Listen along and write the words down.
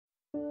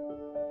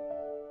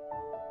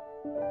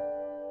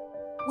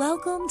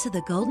Welcome to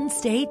the Golden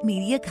State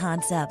Media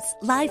Concepts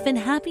Life and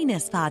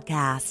Happiness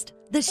Podcast,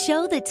 the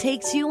show that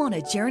takes you on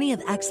a journey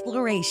of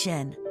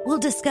exploration. We'll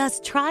discuss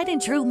tried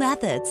and true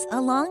methods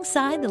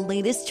alongside the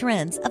latest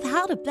trends of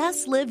how to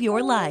best live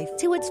your life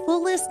to its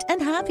fullest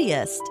and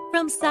happiest.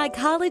 From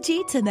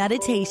psychology to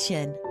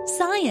meditation,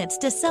 science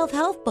to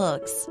self-help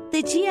books,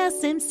 the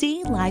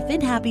GSMC Life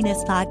and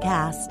Happiness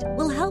Podcast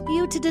will help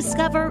you to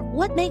discover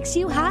what makes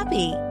you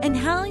happy and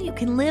how you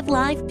can live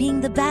life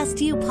being the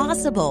best you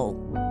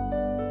possible.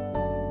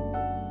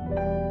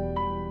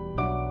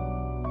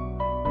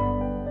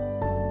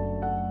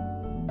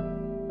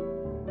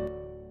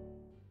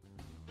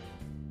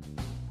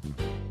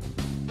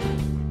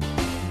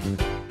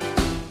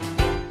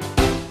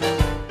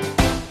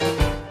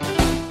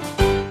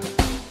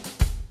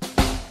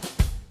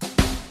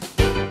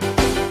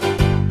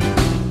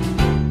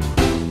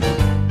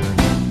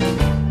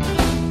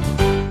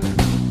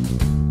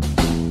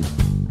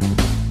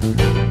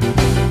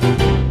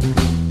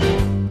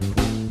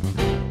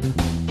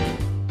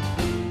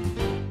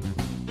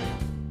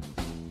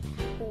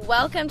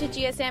 Welcome to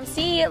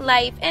GSMC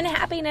Life and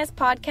Happiness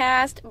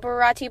Podcast,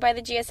 brought to you by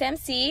the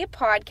GSMC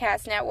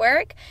Podcast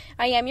Network.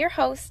 I am your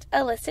host,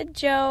 Alyssa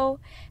Jo.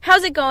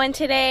 How's it going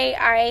today?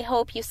 I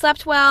hope you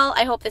slept well.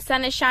 I hope the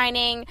sun is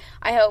shining.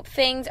 I hope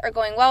things are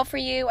going well for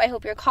you. I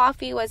hope your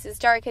coffee was as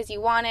dark as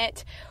you want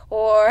it,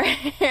 or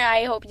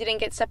I hope you didn't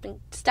get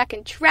stuck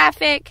in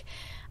traffic.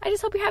 I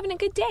just hope you're having a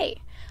good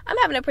day. I'm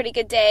having a pretty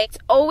good day. It's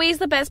always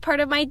the best part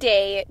of my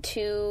day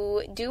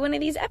to do one of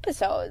these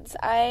episodes.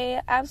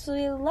 I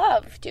absolutely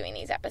love doing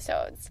these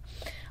episodes.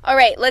 All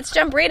right, let's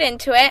jump right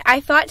into it. I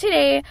thought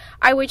today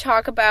I would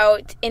talk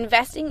about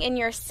investing in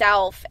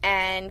yourself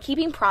and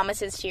keeping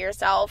promises to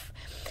yourself.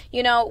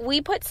 You know,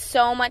 we put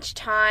so much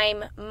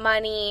time,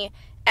 money,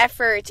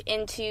 effort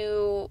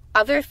into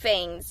other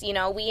things. You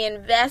know, we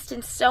invest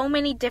in so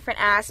many different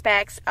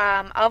aspects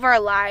of our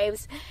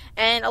lives,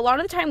 and a lot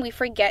of the time we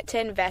forget to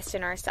invest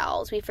in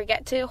ourselves. We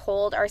forget to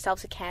hold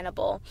ourselves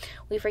accountable.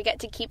 We forget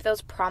to keep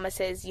those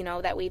promises, you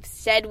know, that we've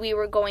said we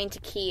were going to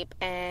keep,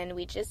 and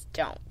we just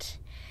don't.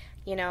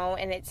 You know,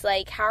 and it's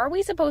like, how are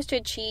we supposed to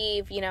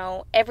achieve, you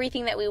know,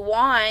 everything that we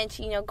want,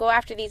 you know, go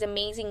after these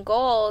amazing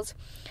goals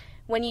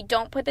when you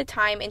don't put the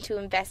time into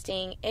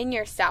investing in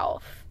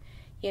yourself?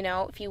 You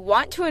know, if you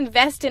want to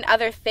invest in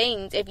other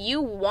things, if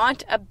you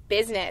want a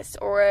business,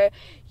 or,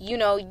 you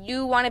know,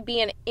 you want to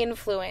be an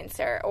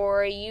influencer,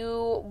 or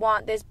you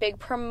want this big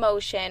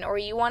promotion, or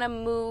you want to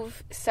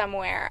move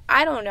somewhere,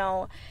 I don't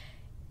know,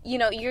 you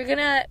know, you're going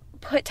to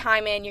put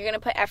time in, you're going to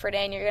put effort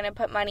in, you're going to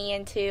put money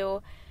into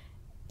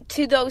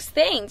those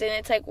things. And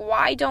it's like,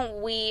 why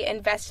don't we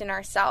invest in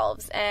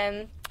ourselves?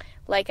 And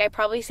like I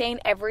probably say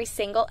in every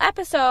single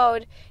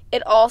episode,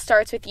 it all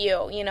starts with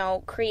you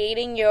know,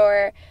 creating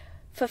your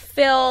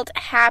fulfilled,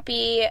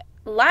 happy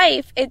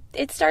life.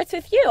 It starts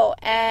with you.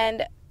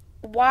 And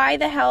why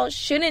the hell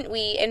shouldn't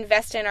we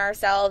invest in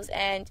ourselves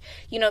and,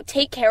 you know,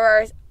 take care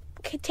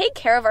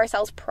of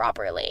ourselves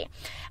properly?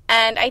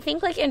 And I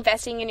think like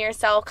investing in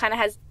yourself kind of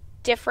has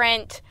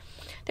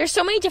there's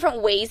so many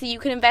different ways that you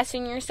can invest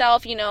in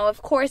yourself. You know,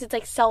 of course, it's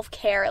like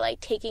self-care,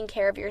 like taking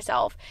care of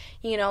yourself,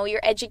 you know,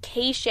 your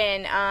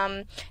education,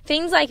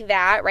 things like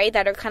that, right,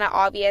 that are kind of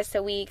obvious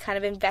that we kind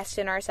of invest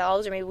in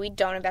ourselves, or maybe we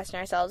don't invest in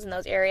ourselves in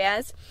those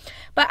areas.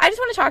 But I just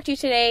want to talk to you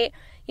today,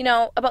 you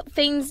know, about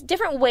things,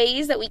 different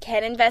ways that we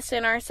can invest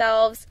in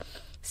ourselves,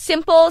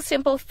 simple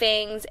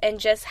things, and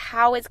just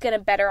how it's going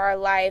to better our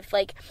life.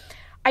 Like,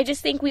 I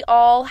just think we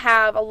all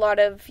have a lot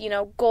of, you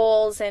know,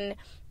 goals and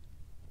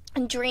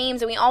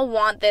dreams, and we all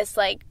want this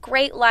like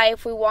great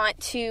life. We want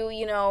to,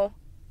 you know,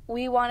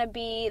 we want to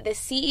be the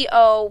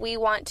CEO, we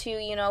want to,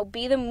 you know,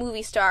 be the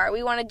movie star,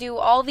 we want to do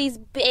all these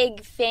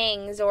big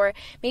things. Or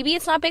maybe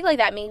it's not big like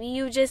that, maybe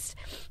you just,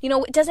 you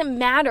know, it doesn't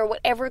matter,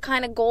 whatever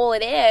kind of goal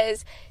it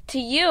is to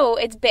you,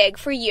 it's big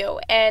for you,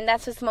 and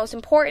that's what's most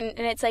important.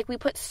 And it's like we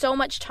put so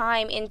much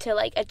time into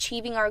like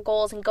achieving our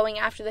goals and going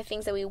after the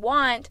things that we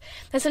want,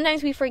 that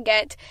sometimes we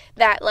forget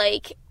that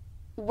like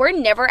we're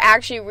never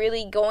actually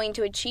really going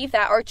to achieve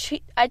that, or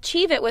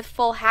achieve it with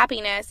full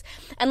happiness,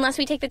 unless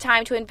we take the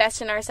time to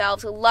invest in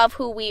ourselves, love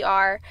who we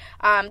are,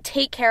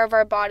 take care of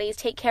our bodies,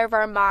 take care of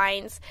our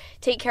minds,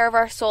 take care of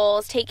our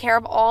souls, take care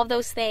of all of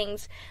those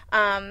things.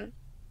 And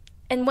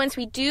once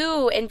we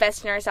do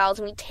invest in ourselves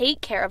and we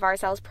take care of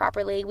ourselves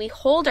properly, we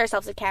hold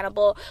ourselves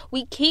accountable,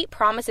 we keep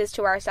promises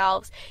to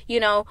ourselves, you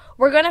know,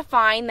 we're going to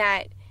find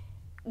that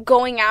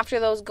going after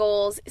those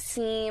goals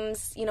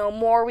seems, you know,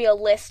 more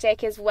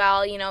realistic as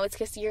well. You know, it's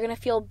just, you're going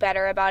to feel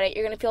better about it.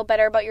 You're going to feel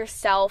better about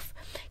yourself.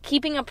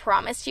 Keeping a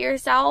promise to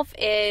yourself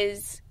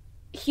is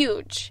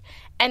huge.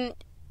 And,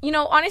 you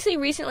know, honestly,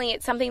 recently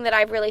it's something that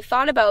I've really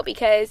thought about,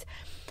 because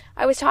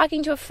I was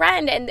talking to a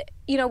friend, and,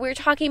 you know, we were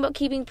talking about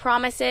keeping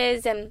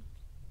promises. And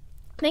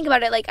think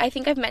about it, like, I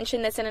think I've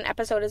mentioned this in an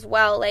episode as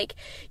well, like,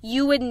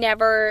 you would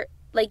never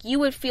like, you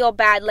would feel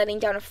bad letting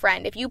down a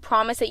friend. If you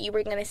promised that you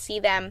were going to see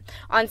them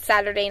on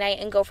Saturday night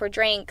and go for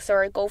drinks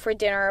or go for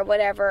dinner or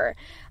whatever,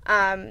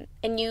 and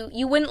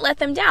you wouldn't let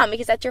them down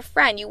because that's your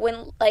friend. You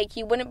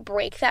wouldn't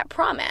break that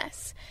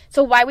promise.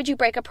 So why would you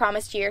break a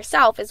promise to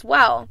yourself as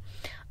well?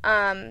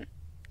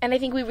 And I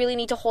think we really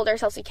need to hold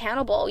ourselves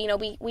accountable. You know,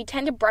 we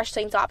tend to brush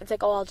things off. It's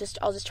like, oh, I'll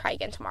just try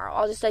again tomorrow.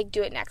 I'll just, like,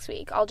 do it next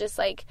week. I'll just,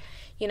 like,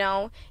 you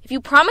know, if you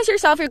promise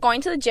yourself you're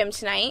going to the gym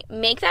tonight,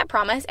 make that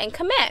promise and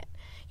commit.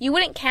 You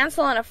wouldn't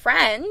cancel on a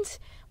friend.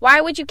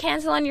 Why would you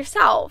cancel on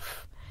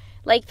yourself?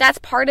 Like, that's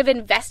part of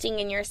investing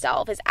in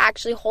yourself, is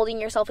actually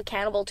holding yourself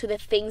accountable to the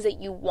things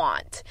that you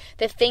want,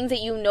 the things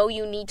that you know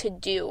you need to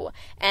do,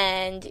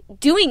 and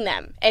doing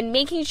them, and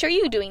making sure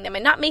you're doing them,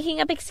 and not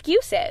making up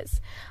excuses.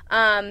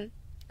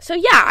 So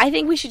yeah, I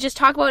think we should just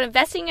talk about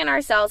investing in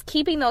ourselves,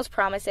 keeping those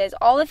promises,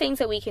 all the things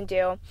that we can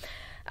do.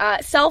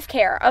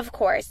 Self-care, of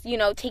course, you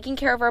know, taking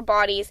care of our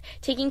bodies,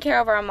 taking care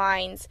of our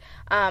minds.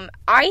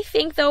 I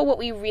think, though, what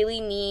we really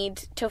need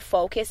to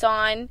focus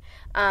on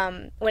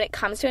when it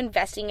comes to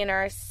investing in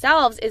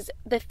ourselves is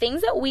the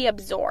things that we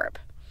absorb.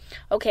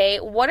 Okay,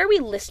 what are we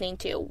listening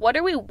to? What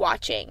are we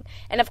watching?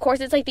 And of course,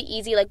 it's like the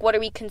easy, like, what are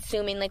we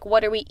consuming? Like,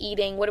 what are we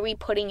eating? What are we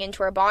putting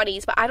into our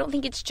bodies? But I don't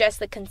think it's just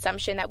the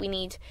consumption that we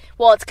need.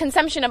 Well, it's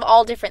consumption of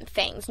all different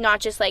things, not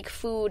just like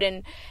food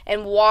and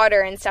water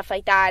and stuff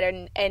like that,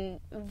 and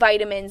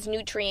vitamins,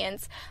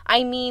 nutrients.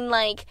 I mean,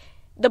 like,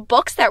 the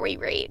books that we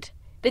read,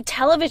 the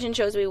television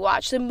shows we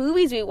watch, the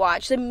movies we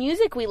watch, the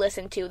music we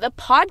listen to, the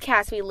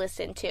podcasts we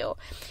listen to.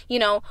 You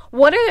know,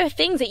 what are the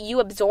things that you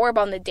absorb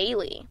on the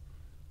daily?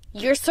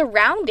 Your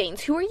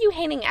surroundings. Who are you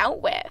hanging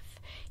out with?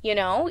 You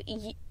know,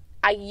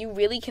 you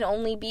really can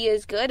only be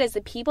as good as the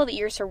people that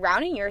you're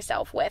surrounding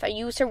yourself with. Are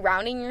you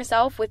surrounding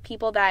yourself with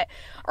people that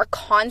are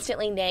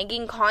constantly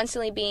nagging,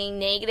 constantly being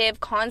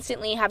negative,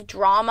 constantly have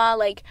drama?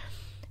 Like,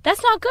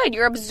 that's not good.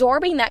 You're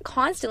absorbing that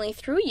constantly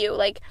through you.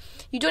 Like,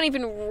 you don't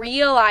even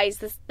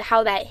realize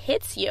how that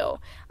hits you.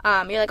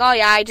 You're like, oh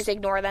yeah, I just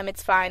ignore them.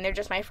 It's fine. They're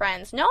just my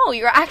friends. No,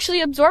 you're actually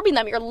absorbing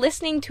them. You're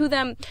listening to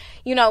them,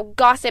 you know,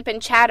 gossip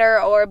and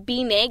chatter or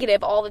be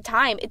negative all the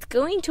time. It's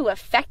going to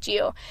affect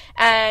you.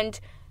 And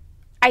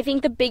I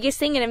think the biggest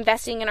thing in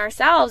investing in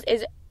ourselves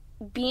is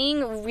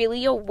being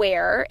really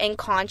aware and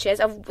conscious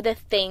of the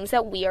things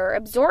that we are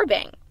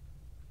absorbing.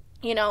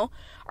 You know,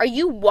 are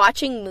you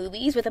watching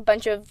movies with a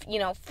bunch of, you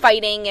know,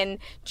 fighting and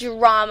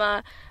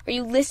drama? Are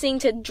you listening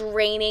to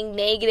draining,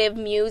 negative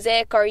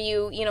music? Are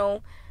you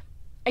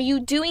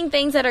doing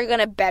things that are going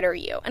to better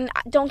you? And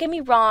don't get me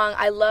wrong,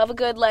 I love a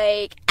good,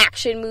 like,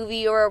 action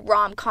movie or a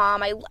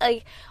rom-com. I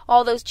like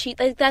all those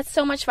that's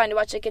so much fun to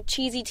watch, like a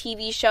cheesy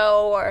TV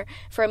show. Or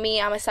for me,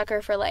 I'm a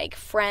sucker for, like,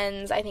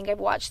 Friends. I think I've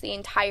watched the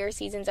entire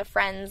seasons of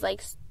Friends,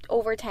 like,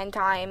 over 10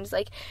 times,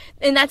 like,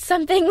 and that's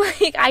something,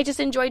 like, I just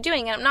enjoy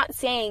doing. And I'm not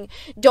saying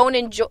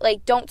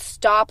don't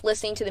stop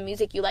listening to the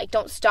music you like,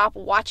 don't stop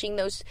watching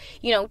those,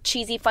 you know,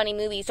 cheesy funny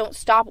movies, don't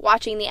stop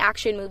watching the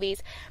action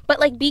movies, but,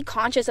 like, be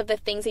conscious of the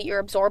things that you're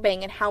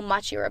absorbing and how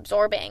much you're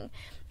absorbing.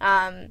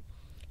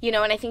 You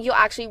know, and I think you'll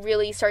actually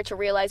really start to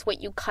realize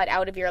what you cut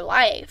out of your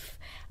life.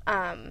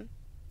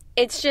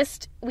 It's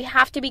just, we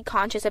have to be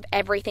conscious of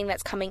everything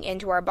that's coming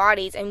into our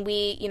bodies, and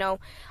we, you know,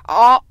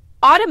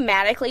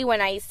 automatically, when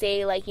I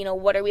say, like, you know,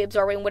 what are we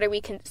absorbing, what are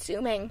we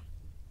consuming,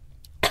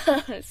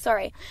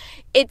 sorry,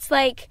 it's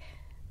like,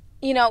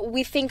 you know,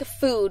 we think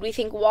food, we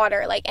think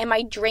water, like, am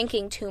I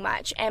drinking too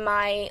much? Am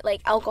I,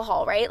 like,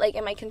 alcohol, right? Like,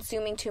 am I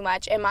consuming too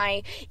much? Am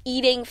I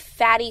eating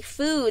fatty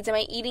foods? Am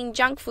I eating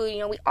junk food? You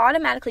know, we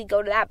automatically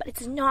go to that, but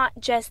it's not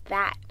just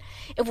that.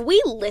 If we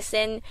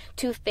listen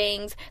to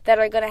things that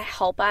are going to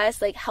help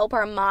us, like, help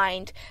our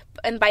mind,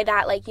 and by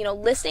that, like, you know,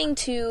 listening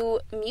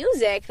to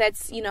music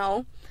that's, you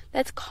know,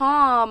 that's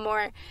calm,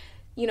 or,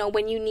 you know,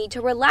 when you need to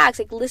relax,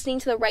 like, listening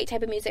to the right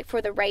type of music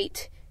for the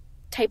right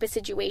type of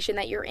situation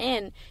that you're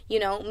in. You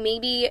know,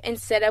 maybe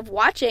instead of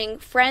watching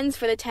Friends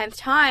for the 10th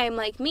time,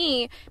 like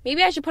me,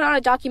 maybe I should put on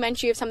a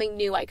documentary of something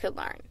new I could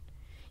learn.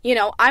 You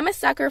know, I'm a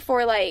sucker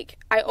for, like,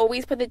 I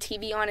always put the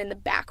TV on in the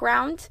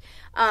background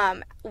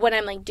when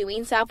I'm, like,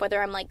 doing stuff, whether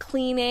I'm, like,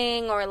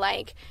 cleaning or,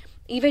 like,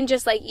 even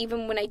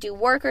when I do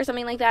work or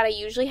something like that, I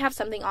usually have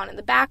something on in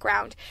the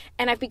background.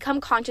 And I've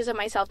become conscious of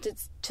myself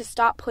to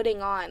stop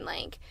putting on,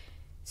 like,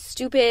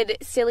 stupid,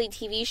 silly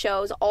TV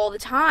shows all the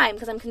time,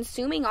 because I'm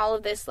consuming all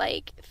of this,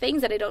 like,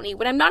 things that I don't need,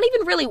 when I'm not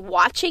even really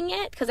watching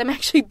it, because I'm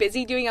actually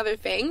busy doing other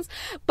things.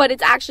 But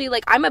it's actually,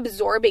 like, I'm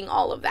absorbing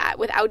all of that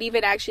without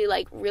even actually,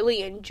 like,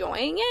 really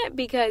enjoying it,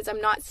 because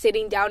I'm not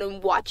sitting down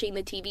and watching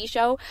the TV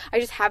show. I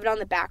just have it on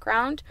the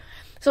background.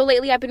 So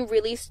lately I've been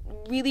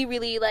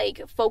really,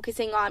 like,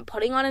 focusing on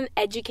putting on an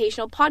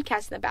educational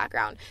podcast in the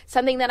background,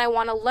 something that I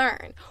want to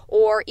learn,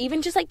 or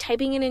even just, like,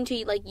 typing it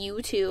into, like,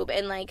 YouTube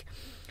and, like,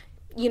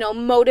 you know,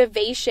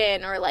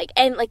 motivation, or, like,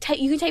 and, like,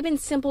 you can type in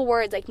simple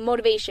words like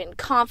motivation,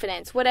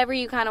 confidence, whatever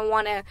you kind of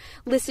want to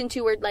listen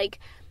to or, like,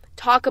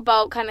 talk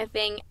about kind of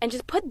thing, and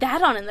just put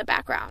that on in the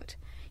background.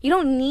 You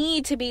don't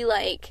need to be,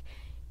 like,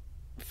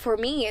 for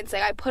me, it's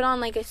like I put on,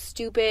 like, a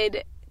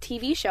stupid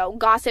TV show,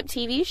 gossip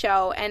TV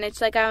show, and it's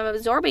like I'm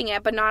absorbing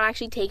it but not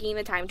actually taking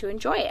the time to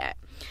enjoy it.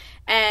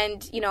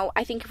 And,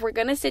 I think if we're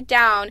going to sit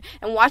down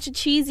and watch a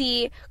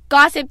cheesy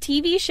gossip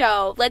TV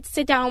show, let's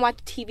sit down and watch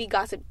a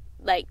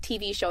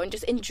TV show and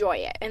just enjoy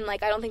it. And, I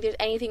don't think there's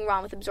anything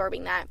wrong with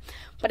absorbing that.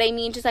 But I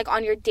mean, just,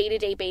 on your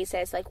day-to-day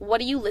basis,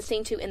 what are you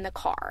listening to in the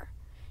car?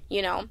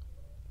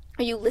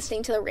 Are you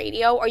listening to the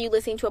radio? Are you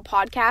listening to a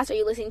podcast? Are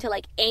you listening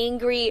to,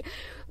 angry,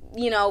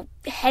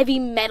 heavy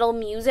metal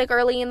music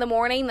early in the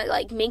morning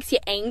that, makes you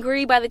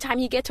angry by the time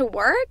you get to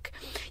work?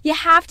 You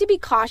have to be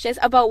cautious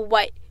about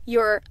what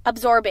you're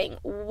absorbing,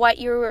 what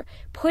you're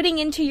putting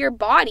into your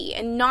body,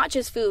 and not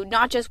just food,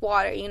 not just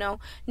water,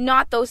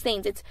 not those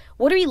things. It's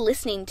what are we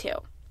listening to?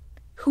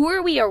 Who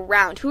are we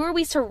around? Who are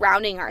we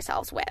surrounding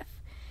ourselves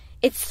with?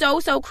 It's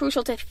so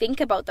crucial to think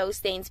about those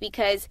things,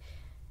 because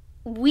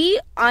we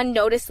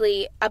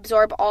unnoticedly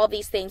absorb all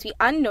these things. We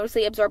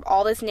unnoticedly absorb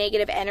all this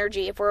negative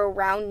energy if we're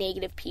around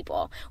negative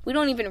people. We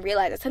don't even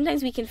realize it.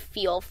 Sometimes we can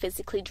feel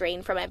physically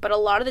drained from it, but a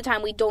lot of the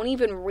time we don't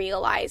even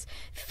realize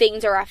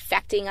things are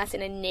affecting us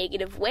in a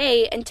negative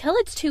way until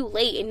it's too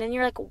late. And then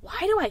you're like, why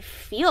do I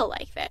feel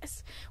like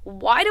this?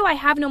 Why do I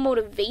have no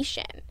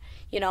motivation?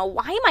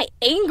 Why am I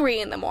angry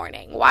in the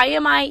morning? Why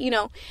am I,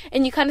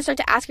 and you kind of start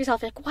to ask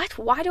yourself, what?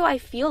 Why do I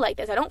feel like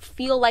this? I don't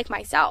feel like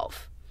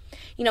myself.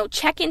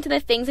 Check into the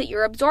things that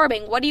you're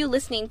absorbing. What are you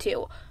listening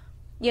to?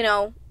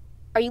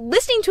 Are you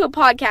listening to a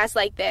podcast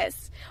like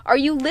this? Are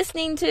you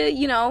listening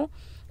to,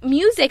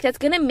 music that's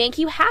going to make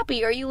you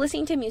happy? Or are you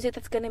listening to music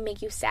that's going to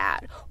make you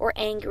sad or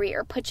angry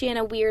or put you in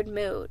a weird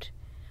mood?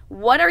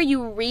 What are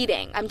you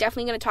reading? I'm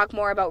definitely going to talk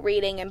more about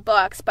reading and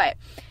books, but,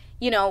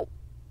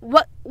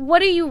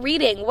 what are you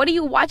reading? What are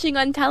you watching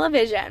on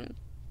television?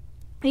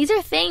 These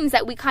are things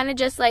that we kind of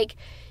just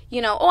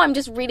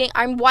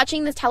I'm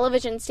watching this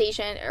television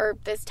station or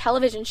this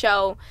television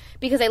show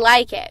because I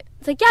like it.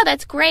 It's yeah,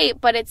 that's great,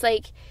 but it's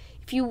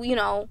if you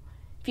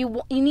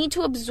need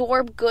to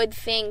absorb good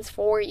things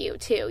for you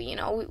too,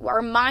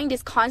 our mind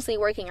is constantly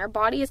working, our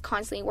body is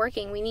constantly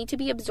working. We need to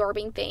be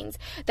absorbing things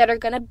that are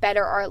going to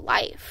better our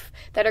life,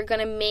 that are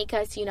going to make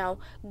us,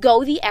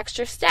 go the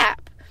extra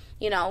step,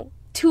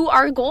 to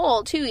our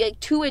goal too,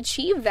 to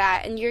achieve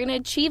that. And you're going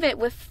to achieve it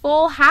with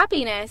full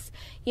happiness,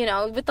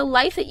 with the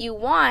life that you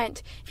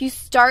want, if you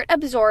start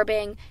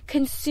absorbing,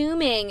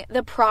 consuming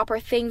the proper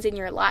things in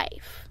your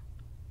life.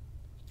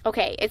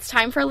 Okay, it's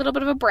time for a little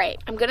bit of a break.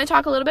 I'm going to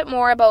talk a little bit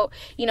more about,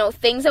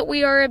 things that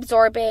we are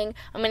absorbing.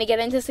 I'm going to get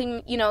into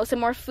some, some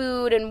more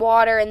food and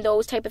water and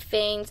those type of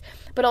things,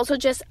 but also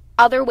just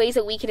other ways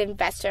that we can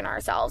invest in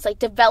ourselves, like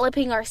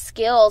developing our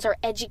skills, our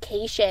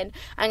education.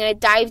 I'm going to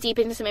dive deep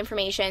into some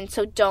information,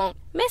 so don't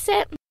miss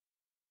it.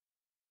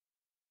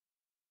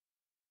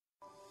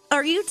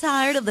 Are you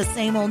tired of the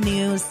same old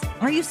news?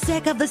 Are you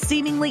sick of the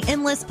seemingly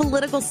endless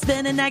political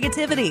spin and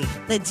negativity?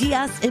 The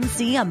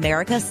GSMC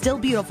America's Still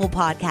Beautiful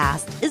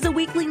podcast is a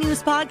weekly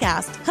news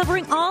podcast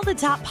covering all the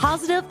top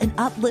positive and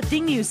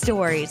uplifting news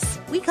stories.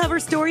 We cover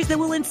stories that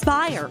will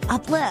inspire,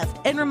 uplift,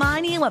 and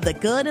remind you of the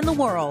good in the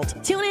world.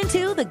 Tune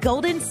into the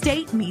Golden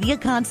State Media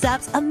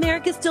Concepts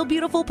America's Still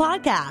Beautiful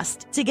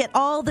podcast to get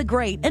all the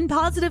great and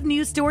positive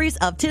news stories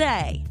of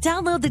today.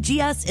 Download the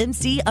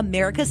GSMC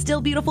America's Still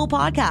Beautiful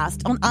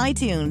podcast on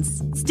iTunes,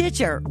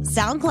 Stitcher,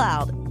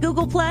 SoundCloud,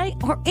 Google Play,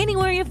 or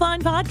anywhere you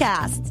find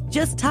podcasts.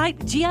 Just type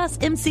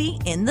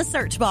GSMC in the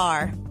search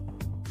bar.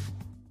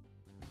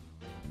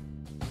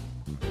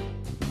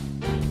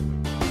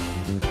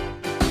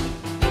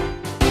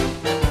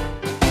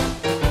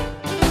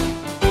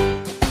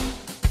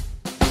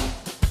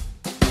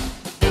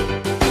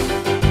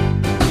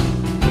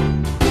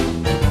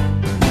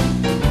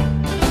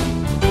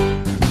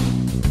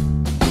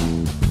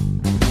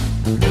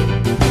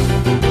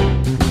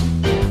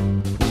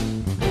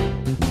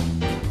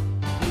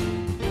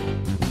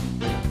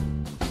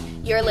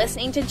 You're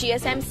listening to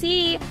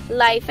GSMC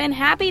Life and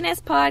Happiness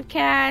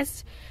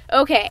Podcast.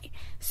 Okay,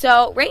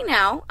 so right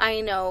now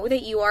I know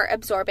that you are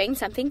absorbing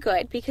something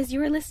good because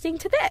you are listening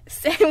to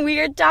this. And we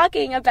are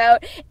talking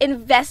about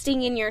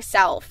investing in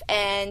yourself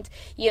and,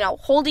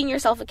 holding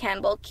yourself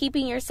accountable,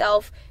 keeping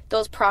yourself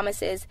those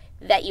promises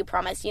that you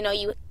promised.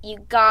 You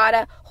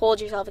gotta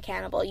hold yourself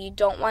accountable. You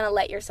don't want to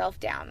let yourself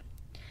down.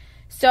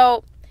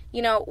 So,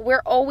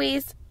 we're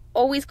always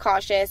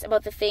cautious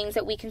about the things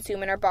that we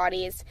consume in our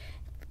bodies.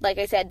 Like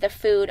I said, the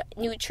food,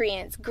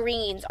 nutrients,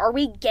 greens. Are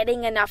we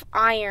getting enough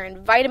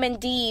iron, vitamin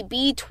D,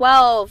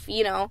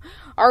 B12?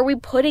 Are we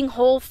putting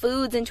whole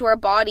foods into our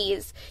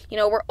bodies?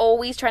 We're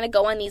always trying to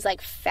go on these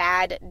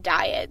fad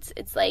diets.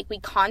 It's we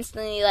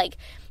constantly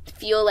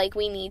feel like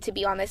we need to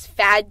be on this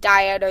fad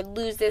diet or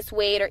lose this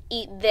weight or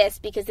eat this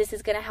because this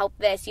is going to help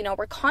this.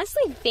 We're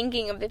constantly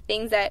thinking of the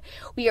things that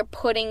we are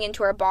putting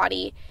into our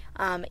body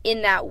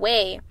in that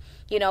way.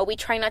 We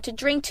try not to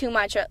drink too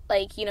much.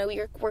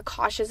 We're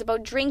cautious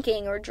about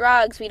drinking or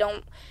drugs. We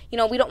don't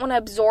want to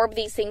absorb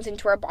these things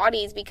into our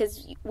bodies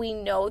because we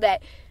know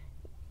that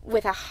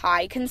with a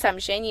high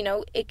consumption,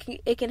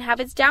 it can have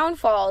its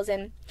downfalls.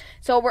 And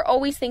so we're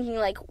always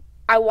thinking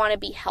I want to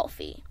be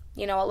healthy.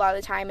 You know, a lot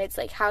of the time it's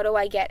like, how do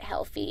I get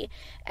healthy?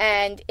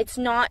 And it's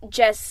not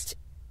just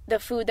the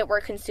food that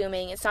we're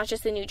consuming. It's not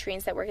just the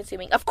nutrients that we're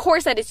consuming. Of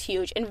course, that is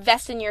huge.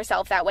 Invest in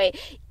yourself that way.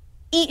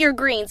 Eat your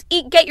greens,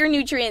 get your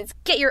nutrients,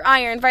 get your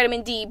iron,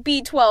 vitamin D,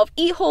 B12,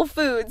 eat whole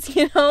foods,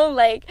 you know,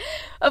 like,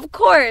 of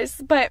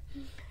course, but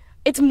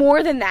it's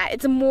more than that.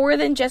 It's more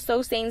than just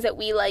those things that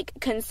we, like,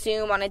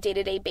 consume on a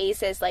day-to-day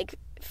basis, like,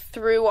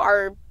 through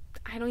our,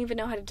 I don't even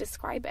know how to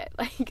describe it,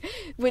 like,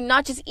 we're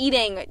not just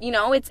eating, you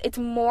know, it's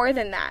more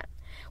than that.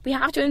 We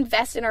have to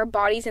invest in our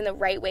bodies in the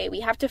right way.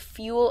 We have to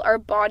fuel our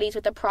bodies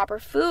with the proper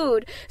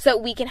food so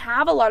that we can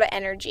have a lot of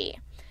energy.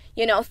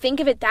 You know, think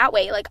of it that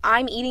way. Like,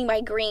 I'm eating my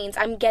greens,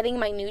 I'm getting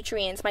my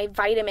nutrients, my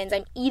vitamins,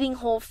 I'm eating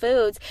whole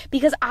foods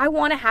because I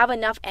want to have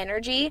enough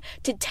energy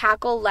to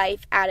tackle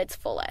life at its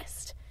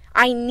fullest.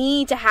 I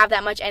need to have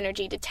that much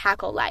energy to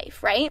tackle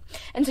life, right?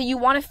 And so you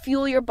want to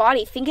fuel your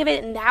body. Think of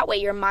it in that way,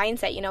 your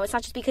mindset. You know, it's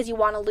not just because you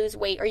want to lose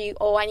weight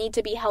or I need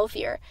to be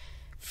healthier.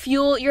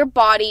 Fuel your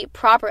body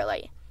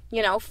properly.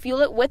 You know,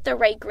 fuel it with the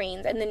right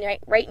greens and the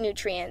right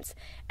nutrients.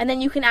 And then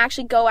you can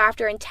actually go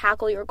after and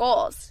tackle your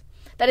goals.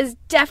 That is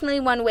definitely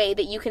one way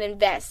that you can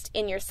invest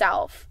in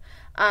yourself.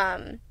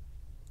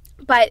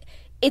 But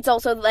it's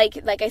also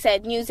like I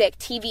said, music,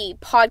 TV,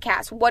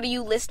 podcasts. What are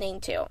you listening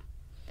to?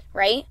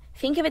 Right?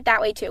 Think of it that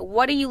way too.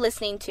 What are you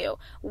listening to?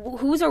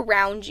 Who's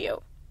around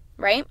you?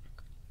 Right?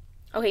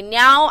 Okay,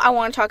 now I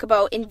want to talk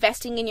about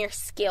investing in your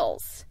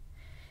skills.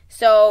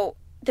 So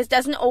this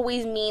doesn't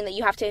always mean that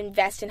you have to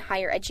invest in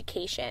higher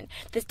education.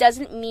 This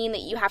doesn't mean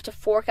that you have to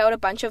fork out a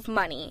bunch of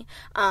money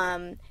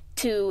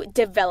to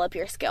develop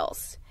your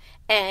skills.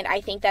 And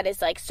I think that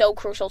is, like, so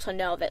crucial to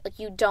know that, like,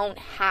 you don't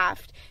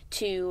have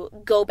to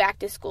go back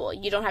to school.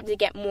 You don't have to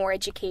get more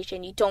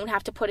education. You don't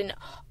have to put in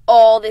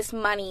all this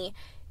money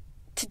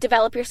to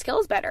develop your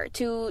skills better,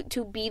 to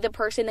be the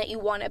person that you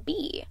want to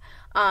be.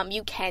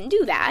 You can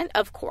do that,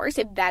 of course,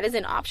 if that is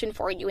an option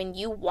for you and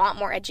you want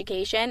more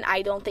education.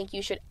 I don't think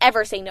you should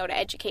ever say no to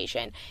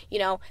education. You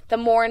know, the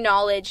more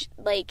knowledge,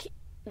 like,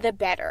 the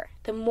better.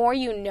 The more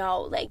you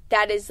know, like,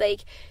 that is,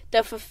 like,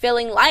 the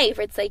fulfilling life.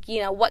 It's like,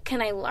 you know, what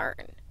can I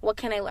learn? What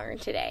can I learn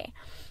today?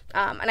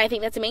 And I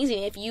think that's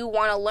amazing. If you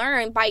want to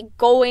learn by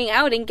going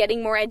out and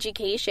getting more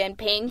education,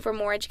 paying for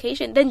more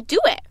education, then do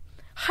it.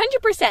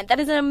 100%. That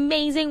is an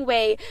amazing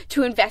way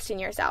to invest in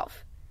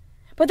yourself.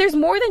 But there's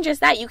more than just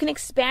that. You can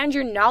expand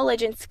your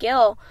knowledge and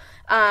skill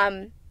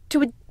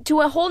to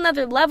a whole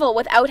nother level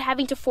without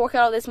having to fork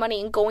out all this money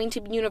and going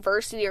to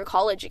university or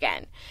college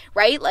again,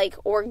 right? Like,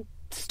 or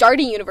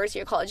starting university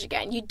or college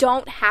again. You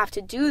don't have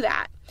to do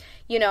that.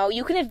 You know,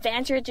 you can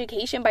advance your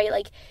education by,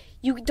 like,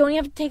 you don't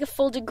even have to take a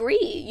full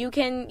degree. You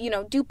can, you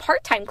know, do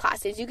part-time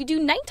classes. You could do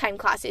nighttime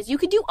classes. You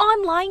could do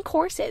online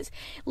courses.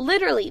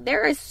 Literally,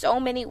 there are so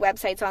many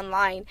websites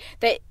online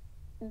that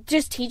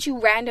just teach you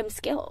random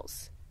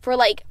skills. For,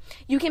 like,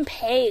 you can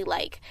pay,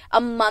 like, a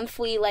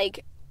monthly,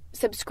 like,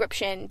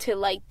 subscription to,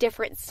 like,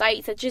 different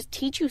sites that just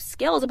teach you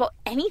skills about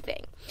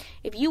anything.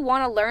 If you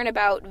want to learn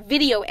about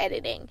video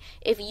editing,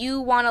 if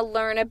you want to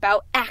learn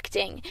about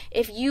acting,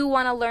 if you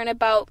want to learn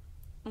about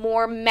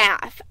more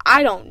math,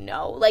 I don't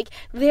know. Like,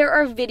 there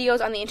are videos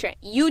on the internet.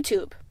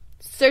 YouTube.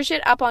 Search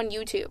it up on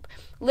YouTube.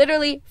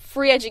 Literally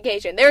free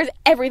education. There's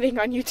everything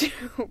on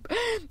YouTube.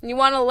 You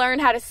want to learn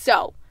how to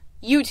sew.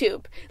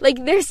 YouTube.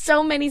 Like, there's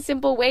so many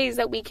simple ways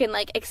that we can,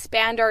 like,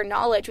 expand our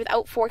knowledge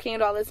without forking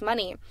out all this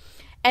money.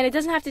 And it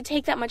doesn't have to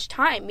take that much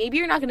time. Maybe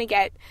you're not going to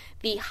get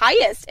the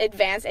highest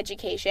advanced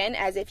education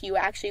as if you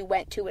actually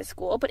went to a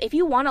school. But if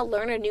you want to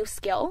learn a new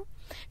skill,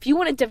 if you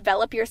want to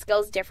develop your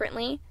skills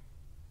differently,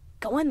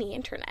 go on the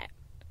internet.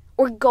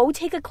 Or go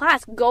take a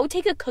class. Go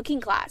take a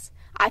cooking class.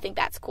 I think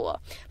that's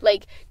cool.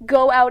 Like,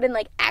 go out and,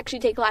 like, actually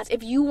take a class.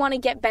 If you want to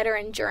get better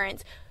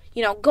endurance,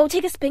 you know, go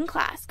take a spin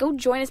class. Go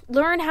join us.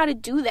 Learn how to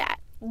do that.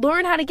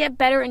 Learn how to get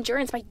better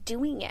endurance by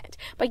doing it.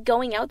 By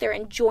going out there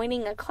and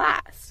joining a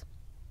class.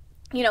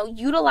 You know,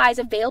 utilize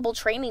available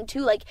training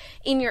too, like,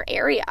 in your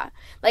area.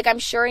 Like, I'm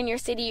sure in your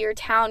city, your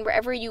town,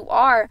 wherever you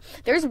are,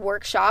 there's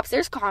workshops,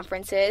 there's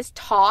conferences,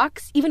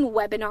 talks, even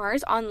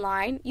webinars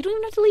online. You don't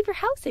even have to leave your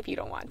house if you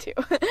don't want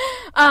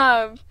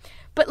to.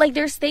 But, like,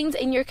 there's things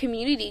in your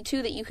community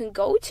too that you can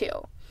go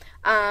to.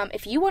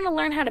 If you want to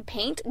learn how to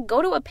paint,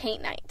 go to a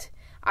paint night.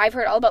 I've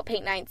heard all about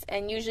paint nights,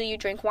 and usually you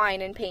drink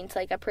wine and paint,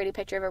 like, a pretty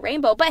picture of a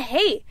rainbow. But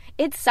hey,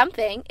 it's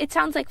something. It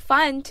sounds like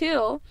fun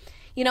too.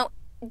 You know,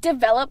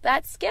 develop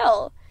that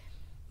skill.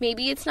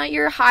 Maybe it's not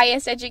your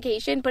highest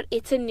education, but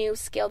it's a new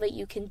skill that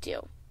you can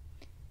do.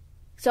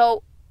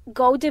 So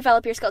go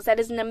develop your skills. That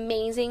is an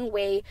amazing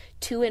way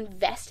to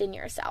invest in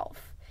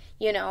yourself.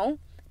 You know,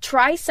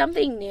 try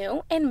something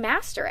new and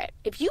master it.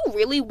 If you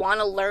really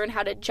want to learn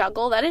how to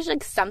juggle, that is,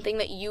 like, something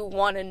that you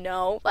want to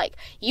know. Like,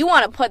 you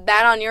want to put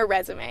that on your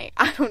resume.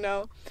 I don't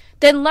know.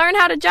 Then learn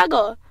how to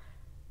juggle.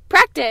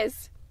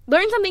 Practice.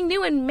 Learn something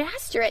new and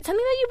master it.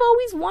 Something that you've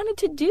always wanted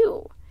to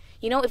do.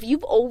 You know, if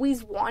you've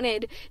always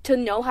wanted to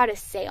know how to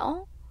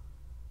sail,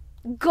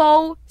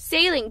 go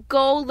sailing.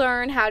 Go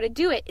learn how to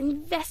do it.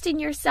 Invest in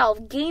yourself.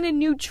 Gain a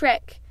new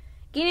trick.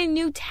 Gain a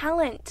new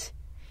talent.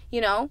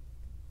 You know,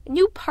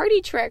 new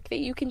party trick that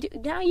you can do.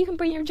 Now you can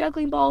bring your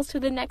juggling balls to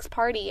the next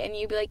party and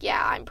you'd be like,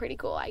 yeah, I'm pretty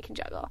cool. I can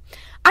juggle.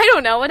 I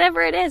don't know,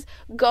 whatever it is.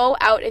 Go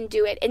out and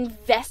do it.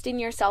 Invest in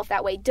yourself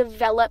that way.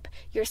 Develop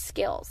your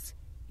skills.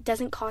 It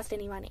doesn't cost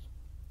any money.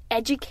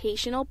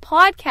 Educational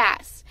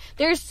podcasts.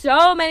 There's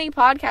so many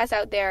podcasts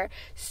out there.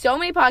 So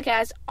many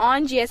podcasts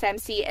on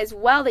GSMC as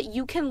well that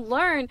you can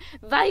learn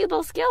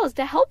valuable skills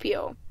to help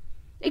you.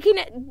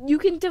 You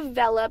can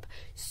develop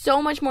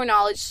so much more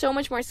knowledge, so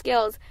much more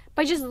skills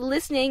by just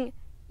listening,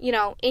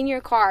 in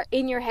your car,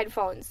 in your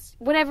headphones,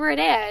 whatever it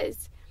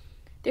is.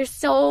 There's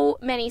so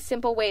many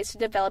simple ways to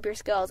develop your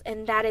skills,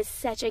 and that is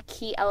such a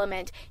key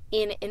element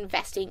in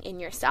investing in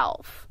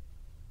yourself.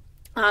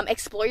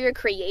 Explore your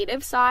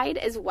creative side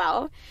as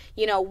well.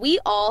 We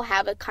all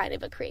have a kind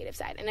of a creative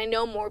side, and I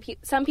know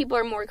some people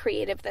are more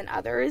creative than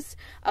others,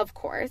 of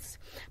course,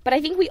 but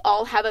I think we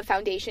all have a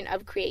foundation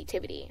of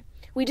creativity.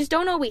 We just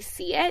don't always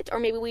see it, or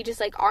maybe we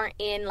just aren't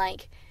in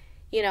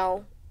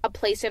a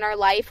place in our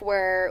life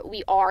where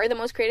we are the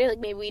most creative.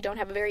 Maybe we don't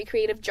have a very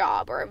creative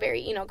job or a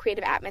very,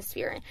 creative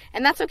atmosphere.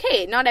 And that's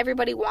okay. Not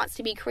everybody wants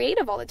to be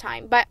creative all the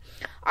time. But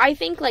I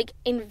think,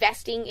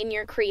 investing in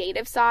your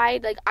creative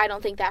side, I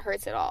don't think that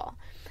hurts at all.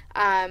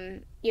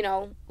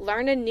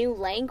 Learn a new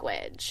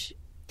language.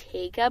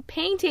 Take a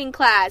painting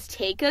class.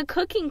 Take a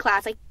cooking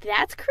class.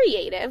 That's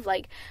creative.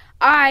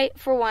 I,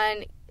 for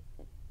one,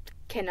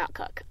 cannot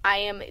cook. I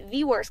am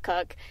the worst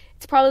cook.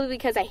 It's probably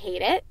because I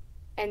hate it.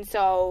 And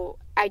so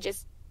I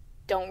just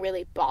don't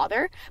really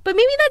bother. But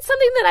maybe that's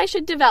something that I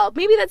should develop.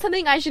 Maybe that's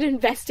something I should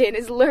invest in,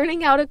 is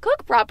learning how to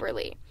cook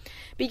properly.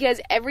 Because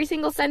every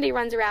single Sunday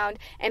runs around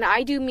and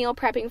I do meal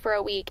prepping for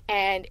a week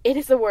and it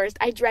is the worst.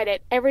 I dread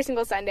it every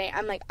single Sunday.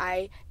 I'm like,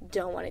 I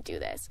don't want to do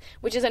this.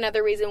 Which is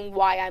another reason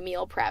why I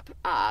meal prep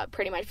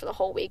pretty much for the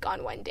whole week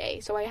on one day.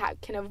 So I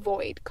can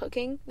avoid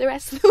cooking the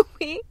rest of the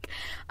week.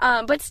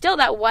 But still,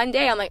 that one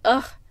day I'm like,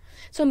 ugh.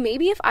 So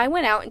maybe if I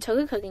went out and took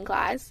a cooking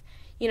class,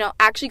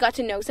 actually got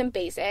to know some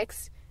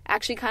basics,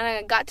 actually kind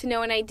of got to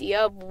know an idea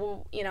of,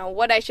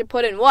 what I should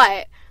put in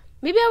what,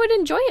 maybe I would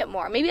enjoy it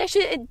more. Maybe I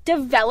should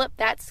develop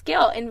that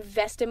skill,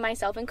 invest in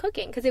myself in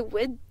cooking, because it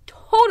would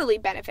totally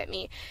benefit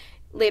me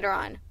later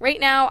on. Right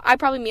now, I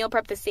probably meal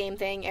prep the same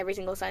thing every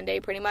single Sunday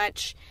pretty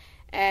much,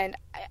 and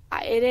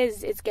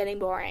it's getting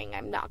boring.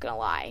 I'm not going to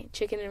lie.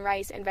 Chicken and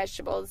rice and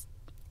vegetables,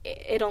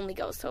 it only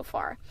goes so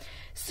far.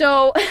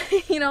 So,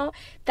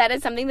 that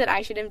is something that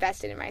I should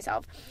invest in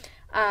myself.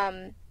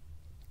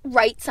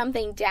 Write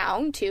something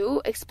down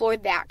too. Explore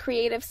that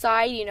creative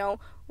side.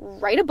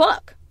 Write a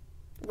book.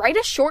 Write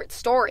a short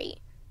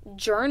story.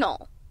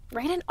 Journal.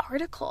 Write an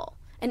article.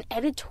 An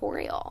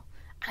editorial.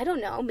 I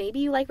don't know. Maybe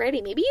you like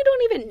writing. Maybe you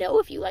don't even know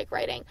if you like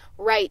writing.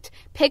 Write.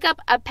 Pick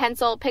up a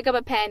pencil, pick up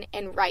a pen,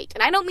 and write.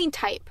 And I don't mean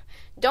type.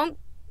 Don't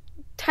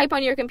type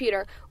on your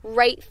computer.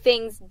 Write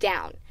things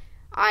down.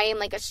 I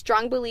am a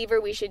strong believer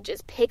we should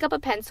just pick up a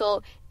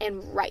pencil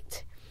and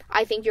write.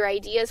 I think your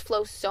ideas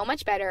flow so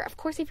much better. Of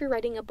course, if you're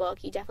writing a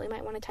book, you definitely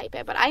might want to type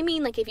it. But I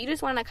mean, if you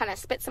just want to kind of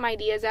spit some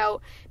ideas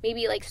out,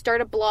 maybe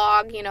start a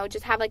blog,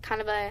 just have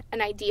kind of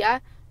an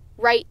idea,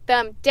 write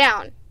them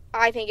down.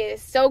 I think it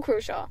is so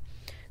crucial.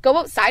 Go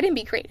outside and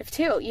be creative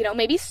too.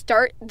 Maybe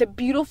start the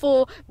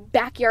beautiful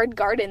backyard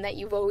garden that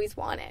you've always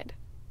wanted.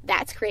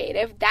 That's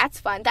creative. That's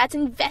fun. That's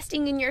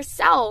investing in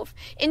yourself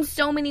in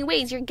so many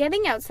ways. You're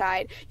getting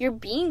outside. You're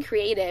being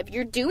creative.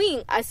 You're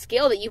doing a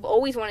skill that you've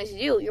always wanted to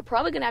do. You're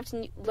probably going to have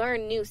to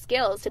learn new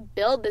skills to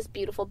build this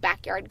beautiful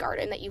backyard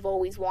garden that you've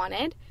always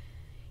wanted.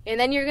 And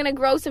then you're going to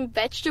grow some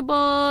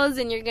vegetables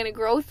and you're going to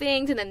grow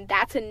things. And then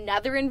that's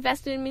another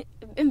investment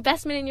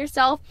in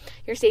yourself.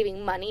 You're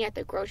saving money at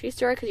the grocery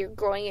store because you're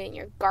growing it in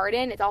your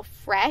garden. It's all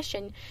fresh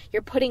and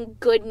you're putting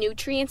good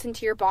nutrients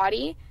into your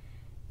body.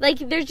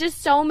 There's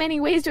just so many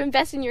ways to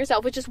invest in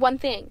yourself with just one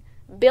thing.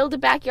 Build a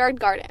backyard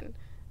garden.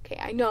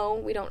 Okay, I know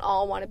we don't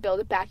all want to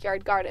build a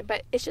backyard garden,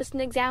 but it's just an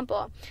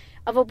example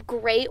of a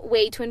great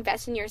way to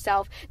invest in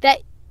yourself that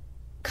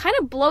kind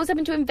of blows up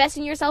into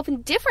investing in yourself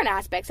in different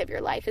aspects of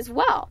your life as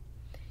well.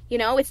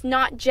 It's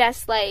not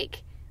just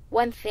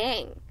one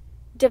thing.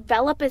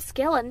 Develop a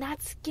skill, and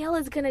that skill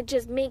is going to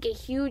just make a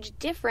huge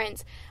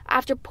difference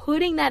after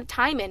putting that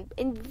time in,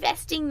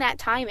 investing that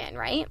time in,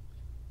 right?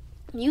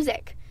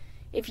 Music.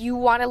 If you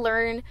want to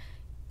learn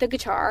the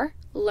guitar,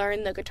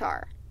 learn the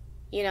guitar.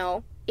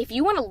 If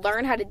you want to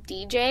learn how to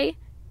DJ,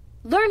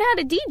 learn how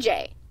to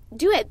DJ.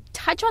 Do it.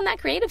 Touch on that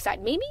creative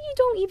side. Maybe you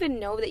don't even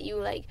know that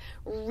you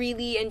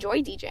really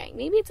enjoy DJing.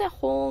 Maybe it's a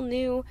whole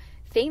new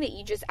thing that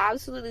you just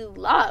absolutely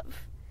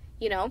love.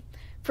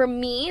 For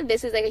me,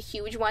 this is a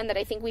huge one that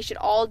I think we should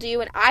all do,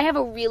 and I have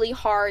a really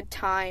hard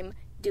time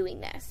doing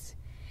this.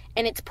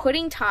 And it's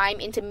putting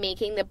time into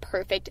making the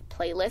perfect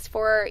playlist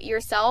for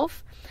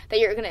yourself that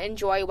you're going to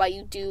enjoy while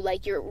you do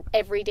your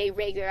everyday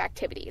regular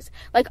activities.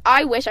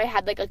 I wish I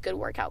had a good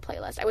workout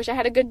playlist. I wish I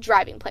had a good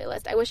driving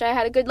playlist. I wish I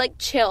had a good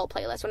chill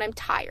playlist when I'm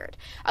tired.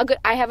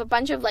 I have a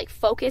bunch of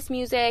focus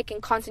music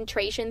and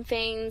concentration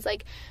things,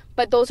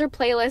 but those are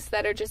playlists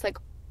that are just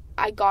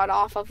I got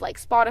off of, like,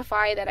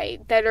 Spotify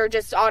that are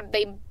just,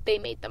 they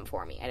made them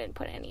for me. I didn't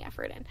put any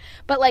effort in.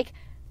 But, like,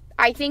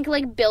 I think,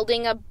 like,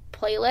 building a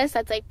playlist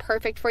that's, like,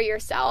 perfect for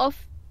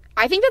yourself,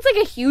 I think that's,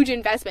 like, a huge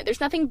investment. There's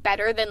nothing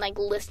better than, like,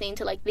 listening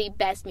to, like, the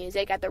best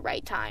music at the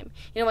right time.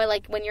 You know,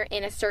 like, when you're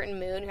in a certain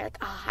mood, you're like,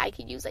 I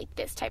could use, like,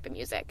 this type of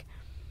music.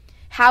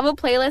 Have a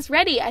playlist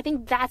ready. I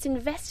think that's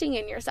investing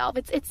in yourself.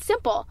 It's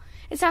simple.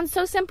 It sounds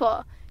so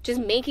simple.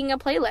 Just making a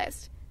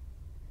playlist.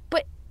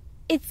 But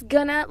it's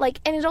gonna, like,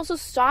 and it also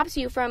stops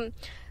you from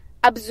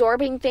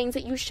absorbing things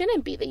that you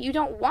shouldn't be, that you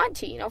don't want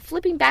to, you know,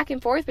 flipping back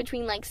and forth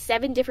between, like,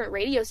 7 different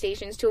radio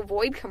stations to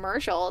avoid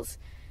commercials.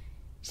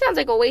 Sounds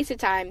like a waste of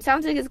time.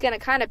 Sounds like it's going to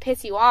kind of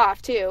piss you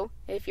off, too.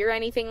 If you're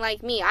anything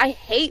like me, I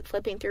hate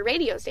flipping through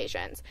radio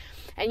stations.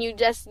 And you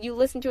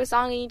listen to a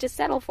song and you just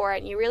settle for it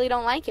and you really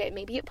don't like it.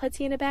 Maybe it puts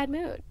you in a bad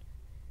mood.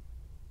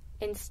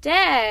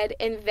 Instead,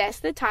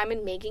 invest the time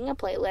in making a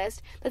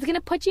playlist that's going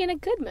to put you in a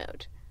good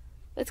mood.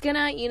 That's going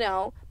to, you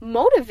know,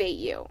 motivate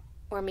you.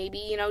 Or maybe,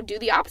 you know, do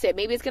the opposite.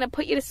 Maybe it's going to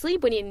put you to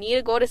sleep when you need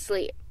to go to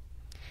sleep.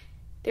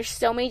 There's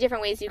so many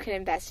different ways you can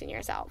invest in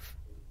yourself.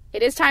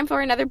 It is time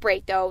for another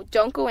break, though.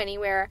 Don't go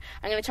anywhere.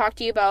 I'm going to talk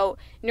to you about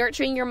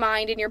nurturing your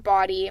mind and your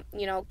body,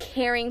 you know,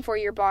 caring for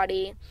your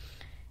body,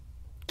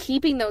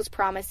 keeping those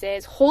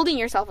promises, holding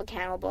yourself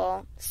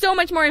accountable. So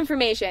much more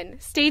information.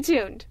 Stay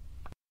tuned.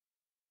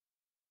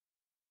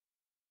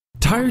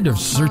 Tired of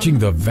searching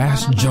the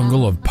vast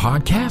jungle of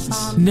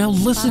podcasts? Now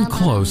listen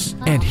close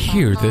and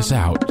hear this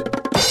out.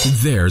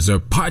 There's a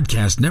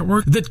podcast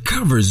network that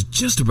covers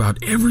just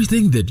about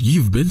everything that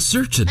you've been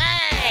searching.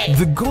 Hey!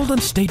 The Golden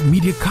State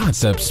Media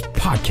Concepts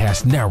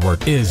Podcast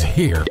Network is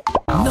here.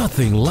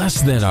 Nothing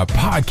less than a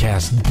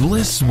podcast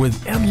bliss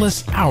with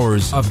endless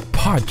hours of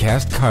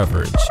podcast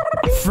coverage.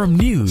 From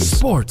news,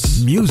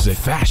 sports, music,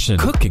 fashion,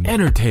 cooking,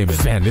 entertainment,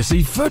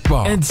 fantasy,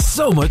 football, and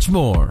so much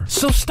more.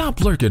 So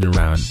stop lurking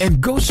around and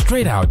go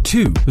straight out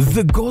to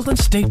the Golden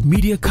State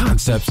Media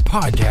Concepts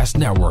Podcast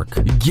Network.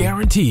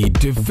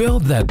 Guaranteed to fill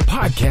that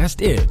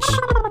podcast itch.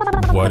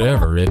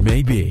 Whatever it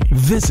may be.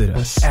 Visit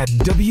us at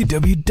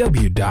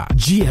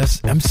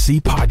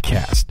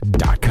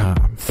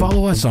www.gsmcpodcast.com.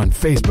 Follow us on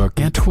Facebook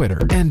and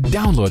Twitter, and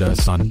download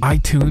us on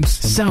iTunes,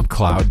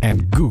 SoundCloud,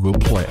 and Google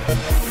Play.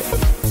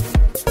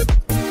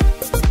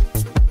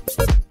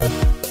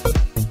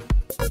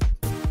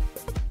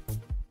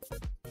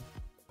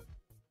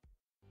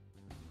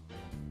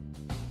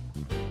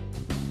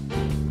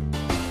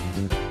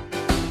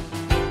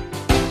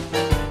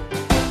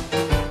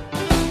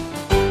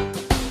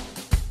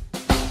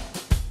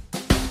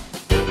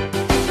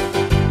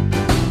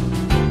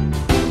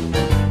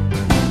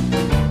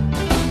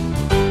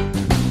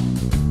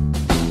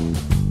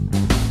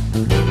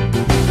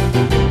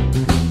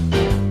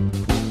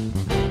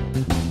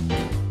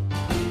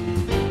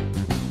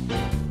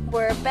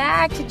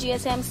 Back to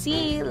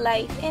GSMC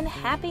Life and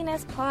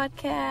Happiness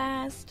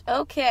Podcast.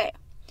 Okay,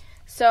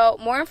 so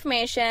more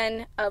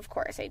information, of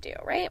course I do,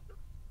 right?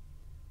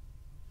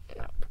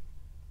 Nope.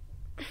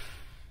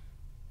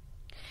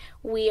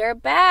 We are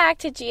back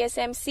to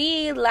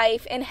GSMC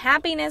Life and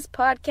Happiness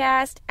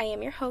Podcast. I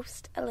am your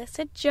host,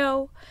 Alyssa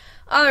Jo.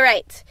 All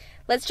right,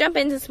 let's jump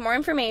into some more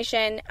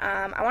information.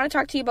 I want to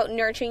talk to you about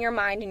nurturing your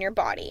mind and your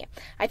body.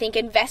 I think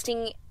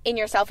investing in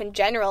yourself in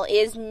general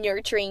is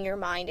nurturing your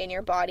mind and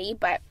your body,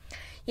 but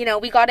you know,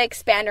 we got to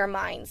expand our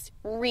minds.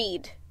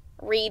 Read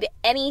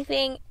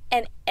anything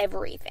and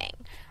everything.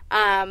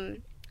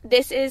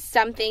 This is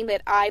something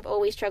that I've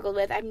always struggled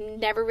with. I've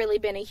never really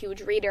been a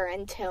huge reader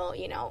until,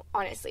 you know,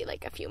 honestly,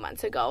 like a few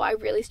months ago, I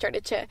really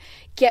started to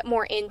get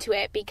more into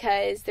it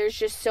because there's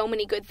just so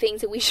many good things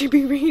that we should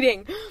be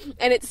reading.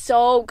 And it's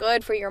so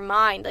good for your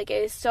mind. Like,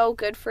 it is so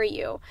good for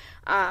you.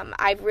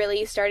 I've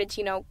really started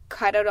to, you know,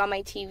 cut out on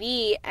my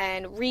TV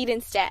and read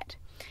instead.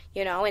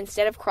 You know,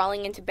 instead of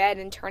crawling into bed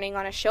and turning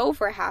on a show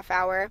for a half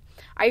hour,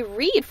 I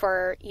read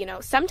for, you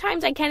know,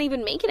 sometimes I can't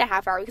even make it a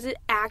half hour because it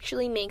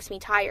actually makes me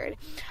tired.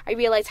 I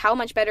realize how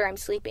much better I'm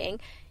sleeping.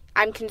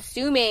 I'm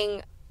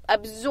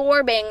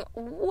absorbing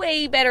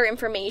way better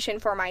information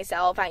for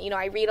myself.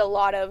 I read a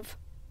lot of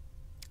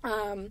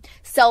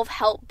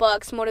self-help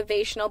books,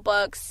 motivational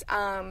books,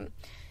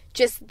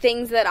 just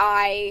things that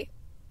I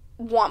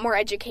want more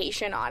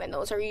education on, and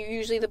those are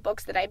usually the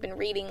books that I've been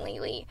reading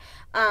lately.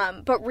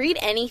 But read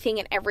anything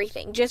and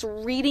everything. Just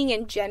reading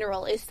in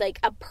general is like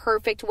a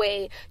perfect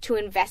way to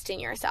invest in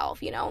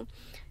yourself, you know.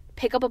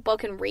 Pick up a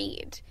book and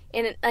read.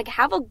 And like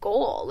have a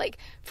goal. Like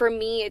for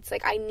me, it's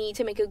like I need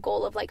to make a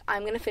goal of like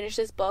I'm going to finish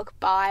this book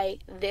by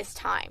this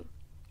time.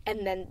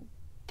 And then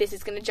this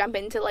is going to jump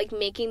into like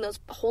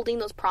holding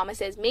those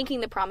promises,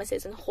 making the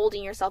promises and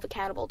holding yourself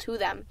accountable to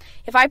them.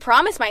 If I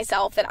promise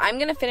myself that I'm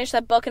going to finish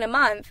that book in a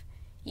month,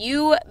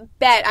 you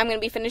bet I'm going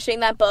to be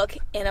finishing that book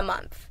in a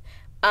month.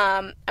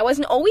 I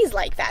wasn't always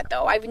like that,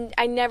 though.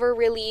 I never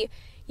really,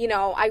 you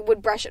know, I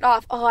would brush it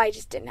off. Oh, I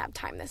just didn't have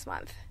time this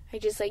month. I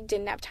just, like,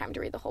 didn't have time to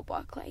read the whole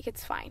book. Like,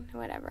 it's fine,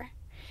 whatever.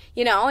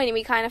 You know, and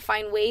we kind of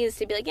find ways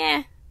to be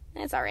like,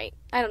 it's all right.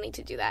 I don't need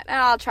to do that.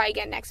 I'll try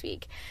again next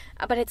week.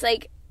 But it's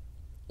like,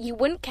 you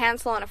wouldn't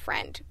cancel on a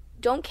friend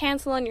Don't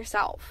cancel on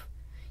yourself.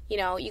 You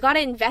know, you got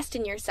to invest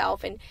in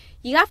yourself, and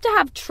you have to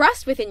have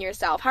trust within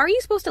yourself. How are you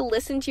supposed to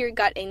listen to your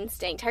gut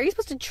instinct? How are you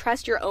supposed to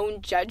trust your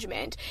own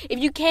judgment if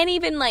you can't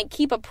even, like,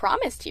 keep a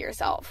promise to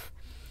yourself?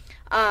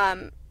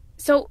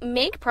 So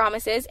make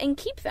promises and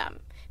keep them.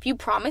 If you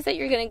promise that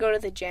you're going to go to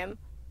the gym,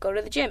 go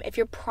to the gym. If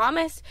you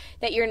promise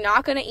that you're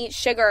not going to eat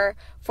sugar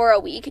for a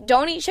week,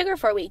 don't eat sugar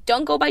for a week.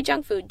 Don't go buy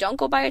junk food. Don't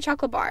go buy a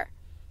chocolate bar.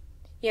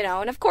 You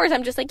know, and of course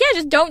I'm just like, yeah,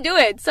 just don't do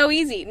it. It's so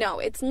easy. No,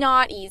 it's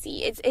not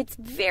easy. It's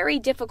very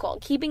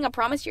difficult. Keeping a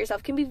promise to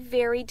yourself can be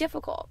very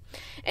difficult.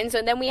 And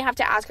so then we have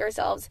to ask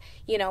ourselves,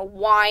 you know,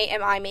 why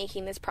am I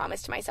making this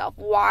promise to myself?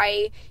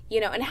 Why, you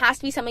know, and it has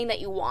to be something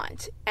that you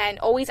want. And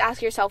always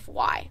ask yourself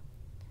why.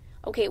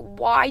 Okay,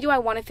 why do I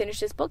want to finish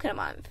this book in a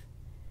month?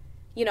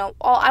 You know,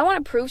 I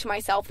want to prove to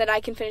myself that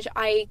I can finish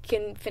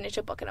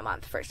a book in a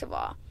month, first of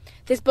all.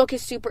 This book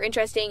is super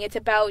interesting. It's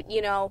about,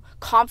 you know,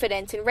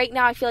 confidence. And right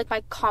now I feel like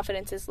my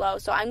confidence is low.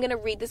 So I'm going to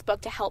read this book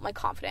to help my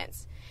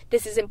confidence.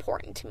 This is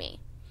important to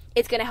me.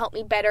 It's going to help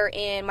me better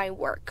in my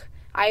work.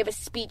 I have a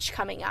speech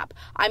coming up.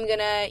 I'm going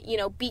to, you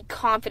know, be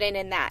confident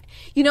in that.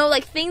 You know,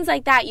 like things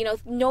like that, you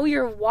know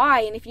your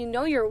why. And if you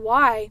know your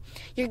why,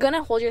 you're going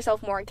to hold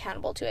yourself more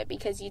accountable to it,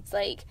 because it's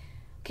like,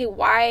 okay,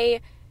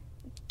 why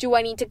do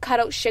I need to cut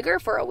out sugar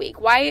for a week?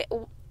 Why,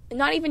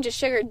 not even just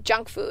sugar,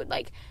 junk food.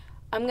 Like,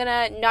 I'm going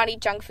to not eat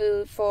junk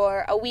food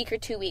for a week or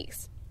 2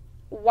 weeks.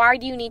 Why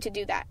do you need to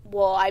do that?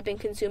 Well, I've been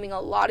consuming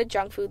a lot of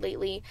junk food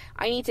lately.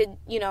 I need to,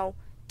 you know,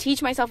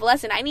 teach myself a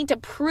lesson. I need to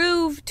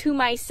prove to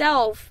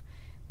myself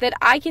that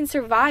I can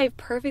survive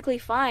perfectly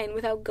fine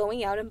without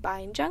going out and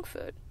buying junk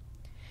food.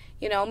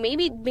 You know,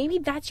 maybe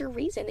that's your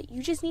reason, that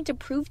you just need to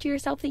prove to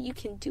yourself that you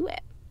can do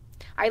it.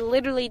 I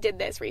literally did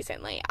this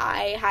recently.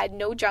 I had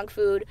no junk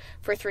food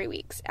for 3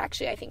 weeks.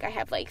 Actually, I think I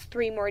have like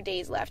 3 more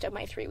days left of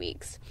my 3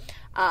 weeks.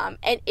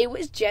 And it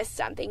was just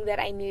something that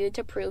I needed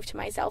to prove to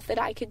myself that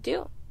I could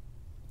do.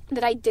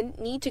 That I didn't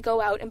need to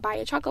go out and buy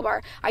a chocolate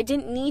bar. I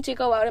didn't need to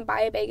go out and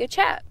buy a bag of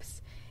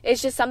chips.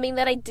 It's just something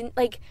that I didn't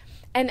like.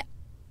 And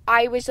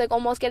I was like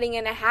almost getting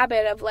in a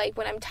habit of like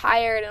when I'm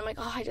tired and I'm like,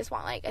 oh, I just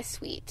want like a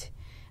sweet.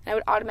 And I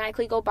would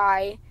automatically go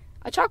buy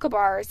a chocolate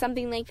bar or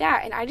something like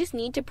that. And I just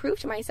need to prove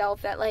to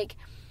myself that like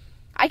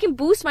I can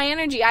boost my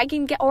energy. I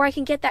can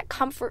get that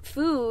comfort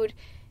food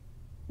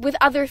with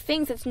other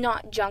things that's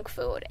not junk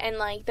food. And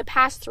like the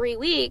past 3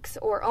 weeks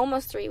or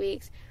almost 3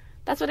 weeks,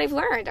 that's what I've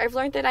learned. I've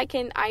learned that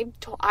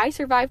I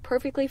survive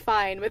perfectly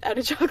fine without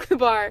a chocolate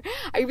bar.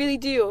 I really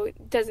do.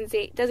 Doesn't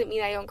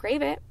mean I don't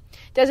crave it.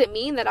 Doesn't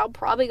mean that I'll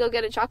probably go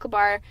get a chocolate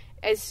bar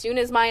as soon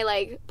as my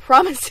like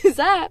promise is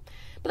up.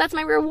 But that's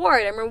my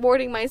reward. I'm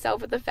rewarding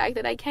myself with the fact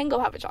that I can go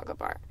have a chocolate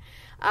bar.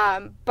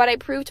 But I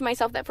proved to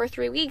myself that for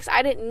 3 weeks,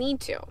 I didn't need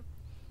to.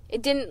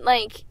 It didn't,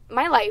 like,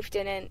 my life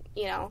didn't,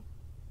 you know,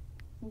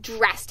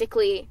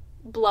 drastically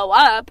blow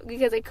up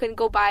because I couldn't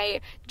go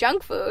buy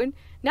junk food.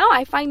 No,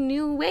 I find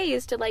new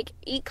ways to, like,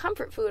 eat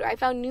comfort food. I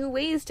found new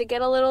ways to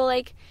get a little,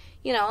 like,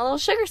 you know, a little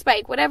sugar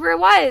spike, whatever it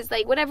was,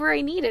 like, whatever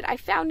I needed. I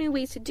found new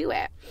ways to do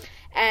it.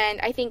 And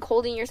I think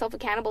holding yourself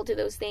accountable to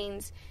those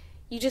things,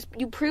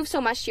 you prove so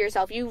much to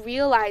yourself. You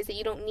realize that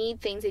you don't need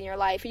things in your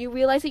life. You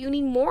realize that you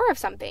need more of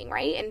something,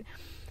 right? And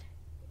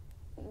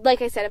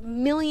like I said a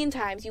million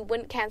times, you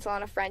wouldn't cancel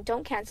on a friend.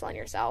 Don't cancel on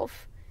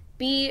yourself.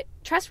 Be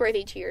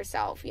trustworthy to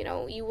yourself. You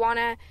know, you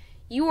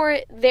are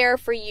there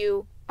for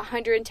you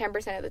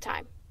 110% of the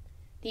time.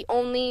 The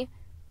only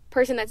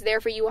person that's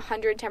there for you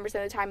 110% of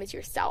the time is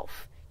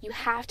yourself. You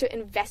have to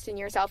invest in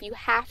yourself. You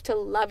have to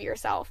love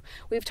yourself.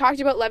 We've talked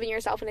about loving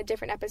yourself in a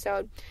different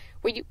episode,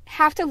 where you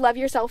have to love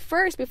yourself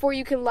first before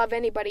you can love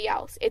anybody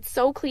else. It's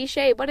so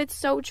cliche, but it's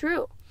so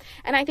true.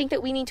 And I think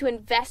that we need to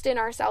invest in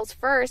ourselves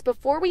first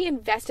before we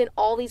invest in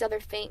all these other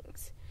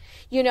things.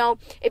 You know,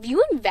 if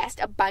you invest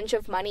a bunch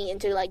of money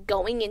into like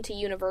going into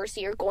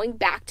university or going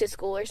back to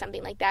school or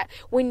something like that,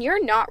 when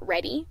you're not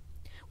ready,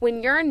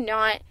 when you're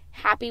not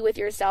happy with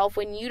yourself,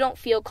 when you don't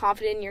feel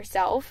confident in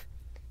yourself,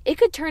 it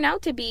could turn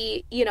out to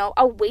be, you know,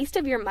 a waste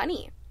of your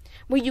money.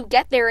 Where you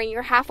get there and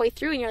you're halfway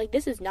through and you're like,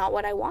 this is not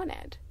what I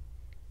wanted.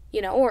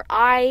 You know, or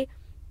I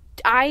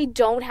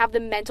don't have the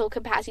mental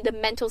capacity, the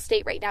mental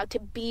state right now to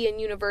be in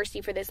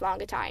university for this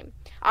long a time.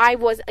 I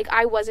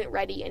wasn't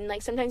ready. And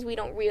like sometimes we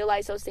don't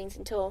realize those things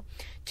until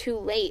too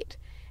late.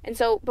 And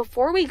so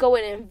before we go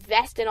and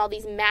invest in all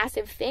these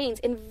massive things,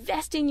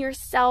 invest in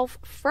yourself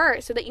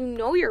first so that you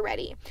know you're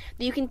ready,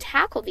 that you can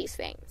tackle these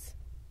things.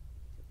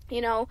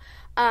 You know,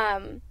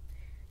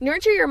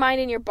 nurture your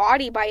mind and your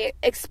body by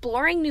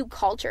exploring new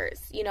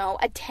cultures, you know,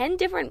 attend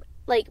different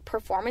like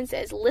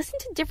performances, listen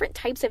to different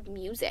types of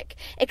music,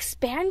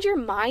 expand your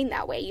mind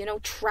that way, you know,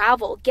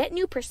 travel, get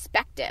new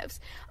perspectives,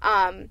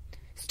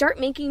 start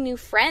making new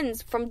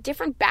friends from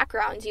different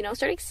backgrounds, you know,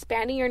 start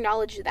expanding your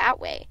knowledge that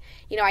way.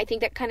 You know, I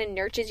think that kind of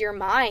nurtures your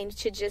mind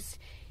to just,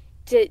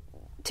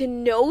 to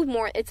know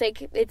more. It's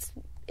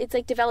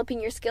like developing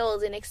your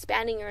skills and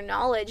expanding your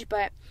knowledge,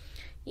 but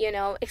you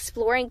know,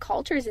 exploring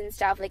cultures and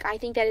stuff, like, I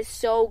think that is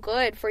so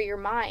good for your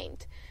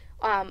mind.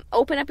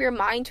 Open up your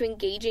mind to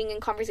engaging in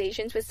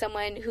conversations with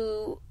someone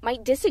who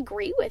might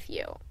disagree with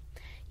you,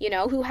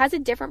 who has a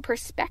different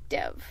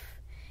perspective.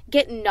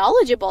 Get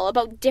knowledgeable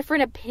about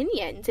different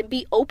opinions and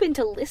be open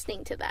to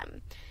listening to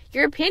them.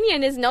 Your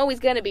opinion isn't always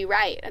going to be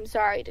right. I'm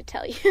sorry to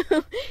tell you.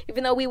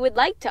 Even though we would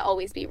like to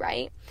always be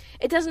right,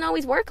 it doesn't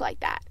always work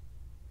like that.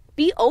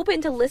 Be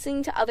open to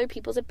listening to other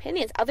people's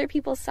opinions, other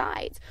people's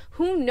sides.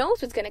 Who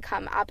knows what's going to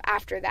come up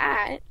after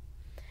that?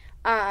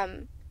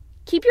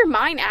 Keep your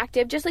mind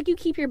active just like you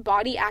keep your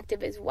body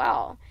active as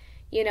well.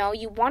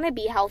 You want to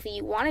be healthy.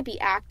 You want to be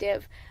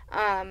active.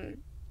 And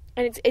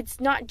it's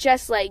not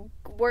just like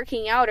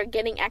working out or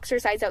getting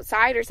exercise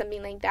outside or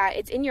something like that.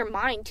 It's in your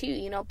mind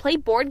too. Play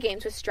board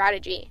games with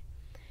strategy.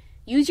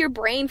 Use your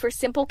brain for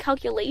simple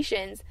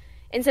calculations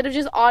instead of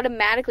just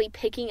automatically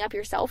picking up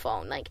your cell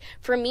phone. Like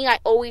for me, I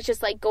always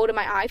just like go to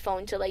my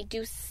iPhone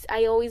to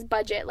I always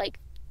budget like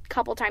a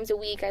couple times a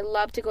week. I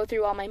love to go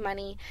through all my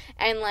money,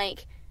 and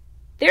like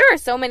there are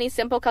so many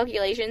simple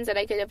calculations that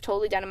I could have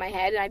totally done in my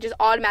head, and I just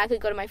automatically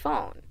go to my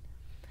phone.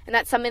 And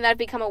that's something that I've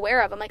become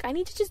aware of. I'm like, I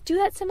need to just do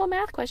that simple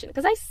math question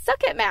because I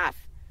suck at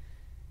math.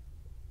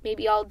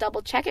 Maybe I'll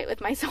double check it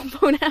with my cell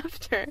phone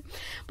after.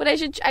 But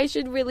I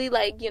should really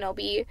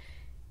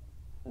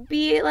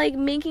be like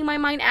making my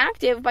mind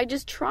active by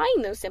just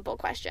trying those simple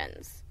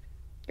questions.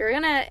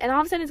 And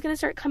all of a sudden it's gonna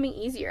start coming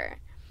easier.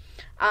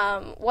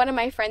 One of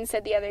my friends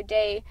said the other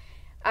day,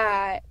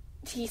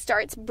 he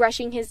starts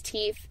brushing his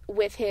teeth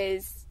with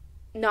his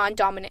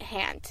non-dominant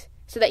hand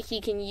so that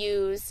he can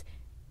use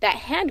that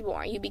hand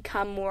more. You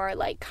become more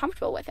like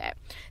comfortable with it.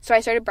 So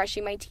I started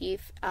brushing my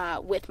teeth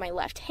with my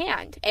left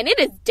hand, and it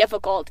is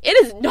difficult. It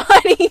is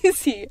not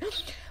easy.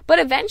 But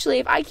eventually,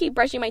 if I keep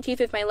brushing my teeth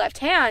with my left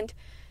hand,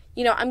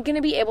 I'm going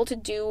to be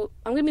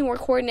more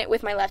coordinate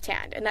with my left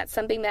hand. And that's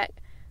something that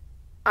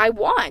I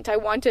want. I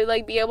want to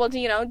like be able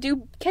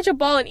to, catch a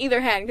ball in either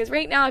hand. Because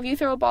right now, if you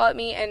throw a ball at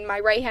me and my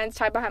right hand's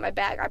tied behind my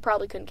back, I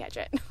probably couldn't catch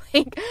it.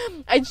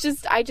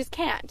 I just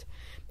can't.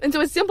 And so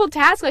a simple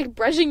task like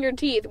brushing your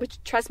teeth, which,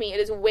 trust me,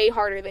 it is way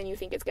harder than you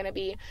think it's going to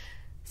be.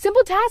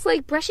 Simple tasks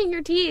like brushing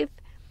your teeth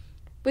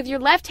with your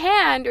left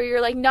hand or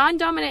your like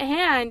non-dominant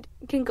hand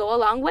can go a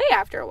long way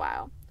after a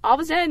while. All of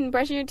a sudden,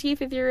 brushing your teeth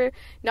with your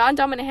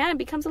non-dominant hand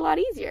becomes a lot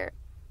easier.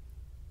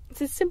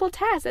 It's a simple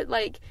task that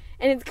and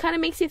it kind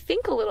of makes you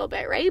think a little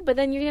bit, right? But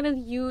then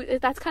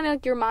that's kind of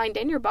like your mind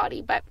and your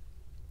body. But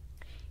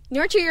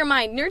nurture your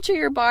mind, nurture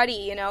your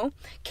body,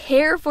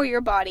 care for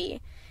your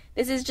body.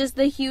 This is just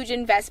the huge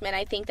investment.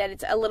 I think that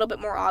it's a little bit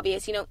more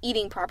obvious,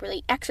 eating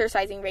properly,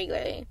 exercising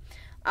regularly.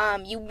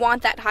 You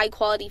want that high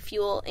quality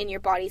fuel in your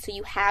body so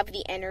you have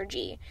the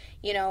energy.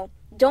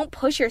 Don't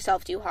push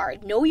yourself too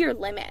hard. Know your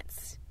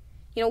limits.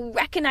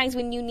 Recognize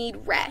when you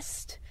need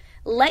rest.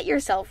 Let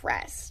yourself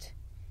rest.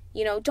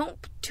 Don't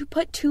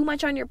put too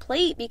much on your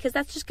plate because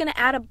that's just going to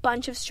add a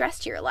bunch of stress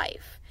to your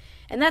life.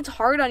 And that's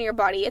hard on your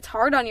body. It's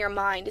hard on your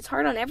mind. It's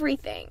hard on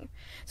everything.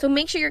 So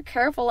make sure you're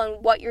careful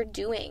on what you're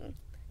doing.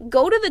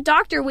 Go to the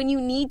doctor when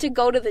you need to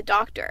go to the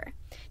doctor.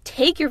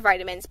 Take your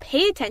vitamins.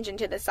 Pay attention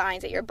to the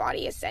signs that your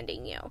body is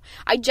sending you.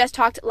 I just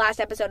talked last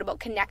episode about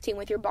connecting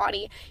with your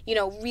body,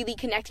 really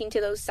connecting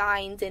to those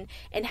signs and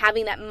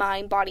having that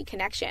mind-body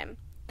connection.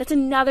 That's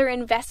another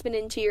investment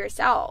into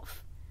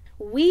yourself.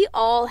 We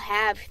all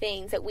have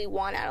things that we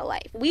want out of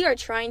life. We are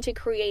trying to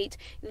create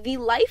the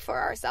life for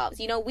ourselves.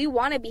 We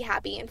want to be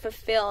happy and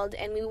fulfilled,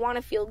 and we want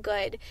to feel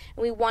good,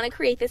 and we want to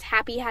create this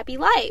happy, happy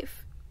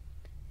life.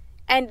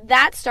 And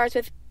that starts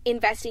with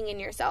investing in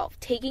yourself,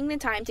 taking the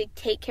time to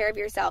take care of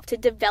yourself, to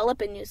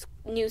develop a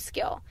new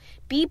skill.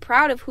 Be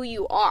proud of who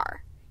you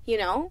are,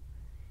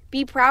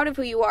 Be proud of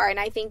who you are. And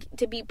I think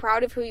to be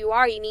proud of who you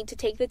are, you need to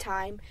take the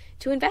time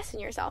to invest in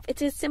yourself.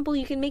 It's as simple,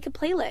 you can make a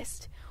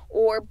playlist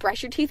or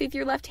brush your teeth with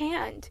your left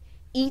hand,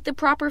 eat the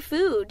proper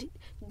food,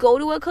 go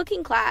to a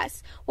cooking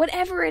class,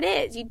 whatever it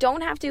is. You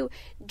don't have to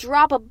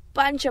drop a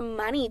bunch of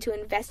money to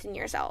invest in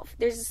yourself.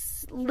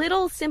 There's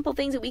little simple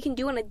things that we can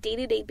do on a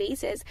day-to-day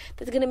basis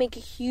that's going to make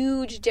a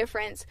huge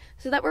difference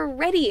so that we're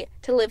ready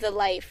to live the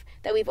life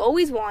that we've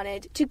always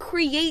wanted, to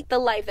create the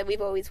life that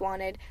we've always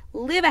wanted,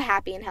 live a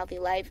happy and healthy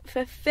life,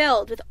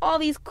 fulfilled with all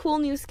these cool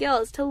new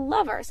skills to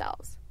love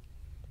ourselves.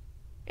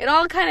 It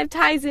all kind of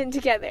ties in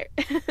together.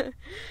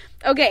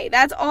 Okay,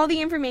 that's all the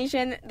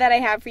information that I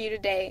have for you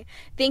today.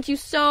 Thank you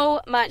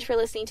so much for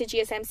listening to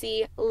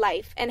GSMC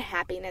Life and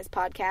Happiness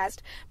Podcast,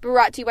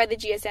 brought to you by the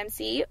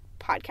GSMC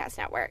Podcast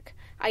Network.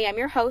 I am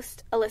your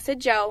host, Alyssa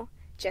Jo,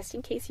 just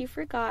in case you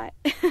forgot.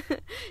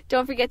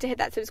 Don't forget to hit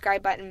that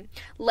subscribe button,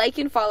 like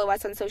and follow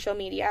us on social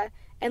media,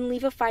 and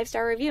leave a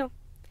 5-star review.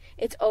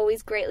 It's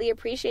always greatly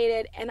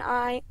appreciated, and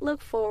I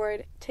look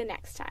forward to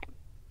next time.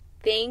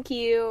 Thank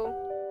you.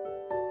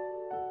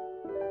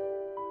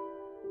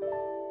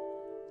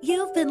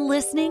 You've been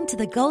listening to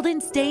the Golden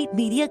State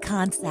Media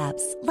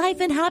Concepts Life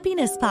and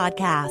Happiness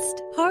Podcast,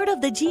 part of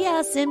the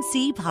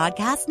GSMC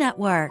Podcast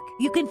Network.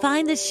 You can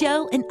find the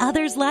show and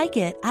others like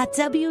it at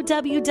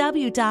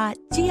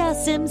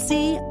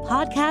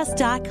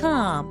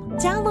www.gsmcpodcast.com.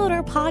 Download our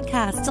our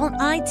podcasts on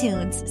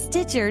iTunes,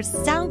 Stitcher,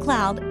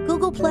 SoundCloud,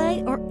 Google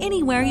Play, or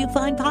anywhere you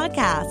find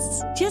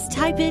podcasts. Just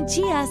type in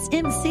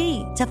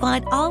GSMC to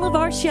find all of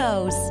our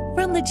shows.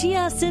 From the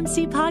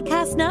GSMC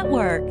Podcast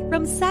Network,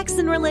 from sex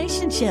and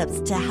relationships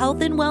to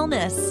health and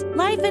wellness,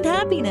 life and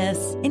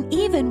happiness, and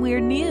even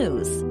weird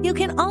news. You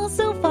can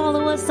also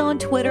follow us on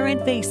Twitter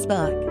and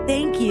Facebook.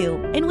 Thank you,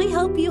 and we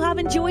hope you have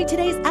enjoyed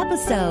today's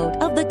episode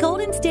of the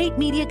Golden State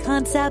Media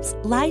Concepts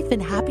Life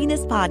and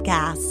Happiness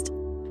Podcast.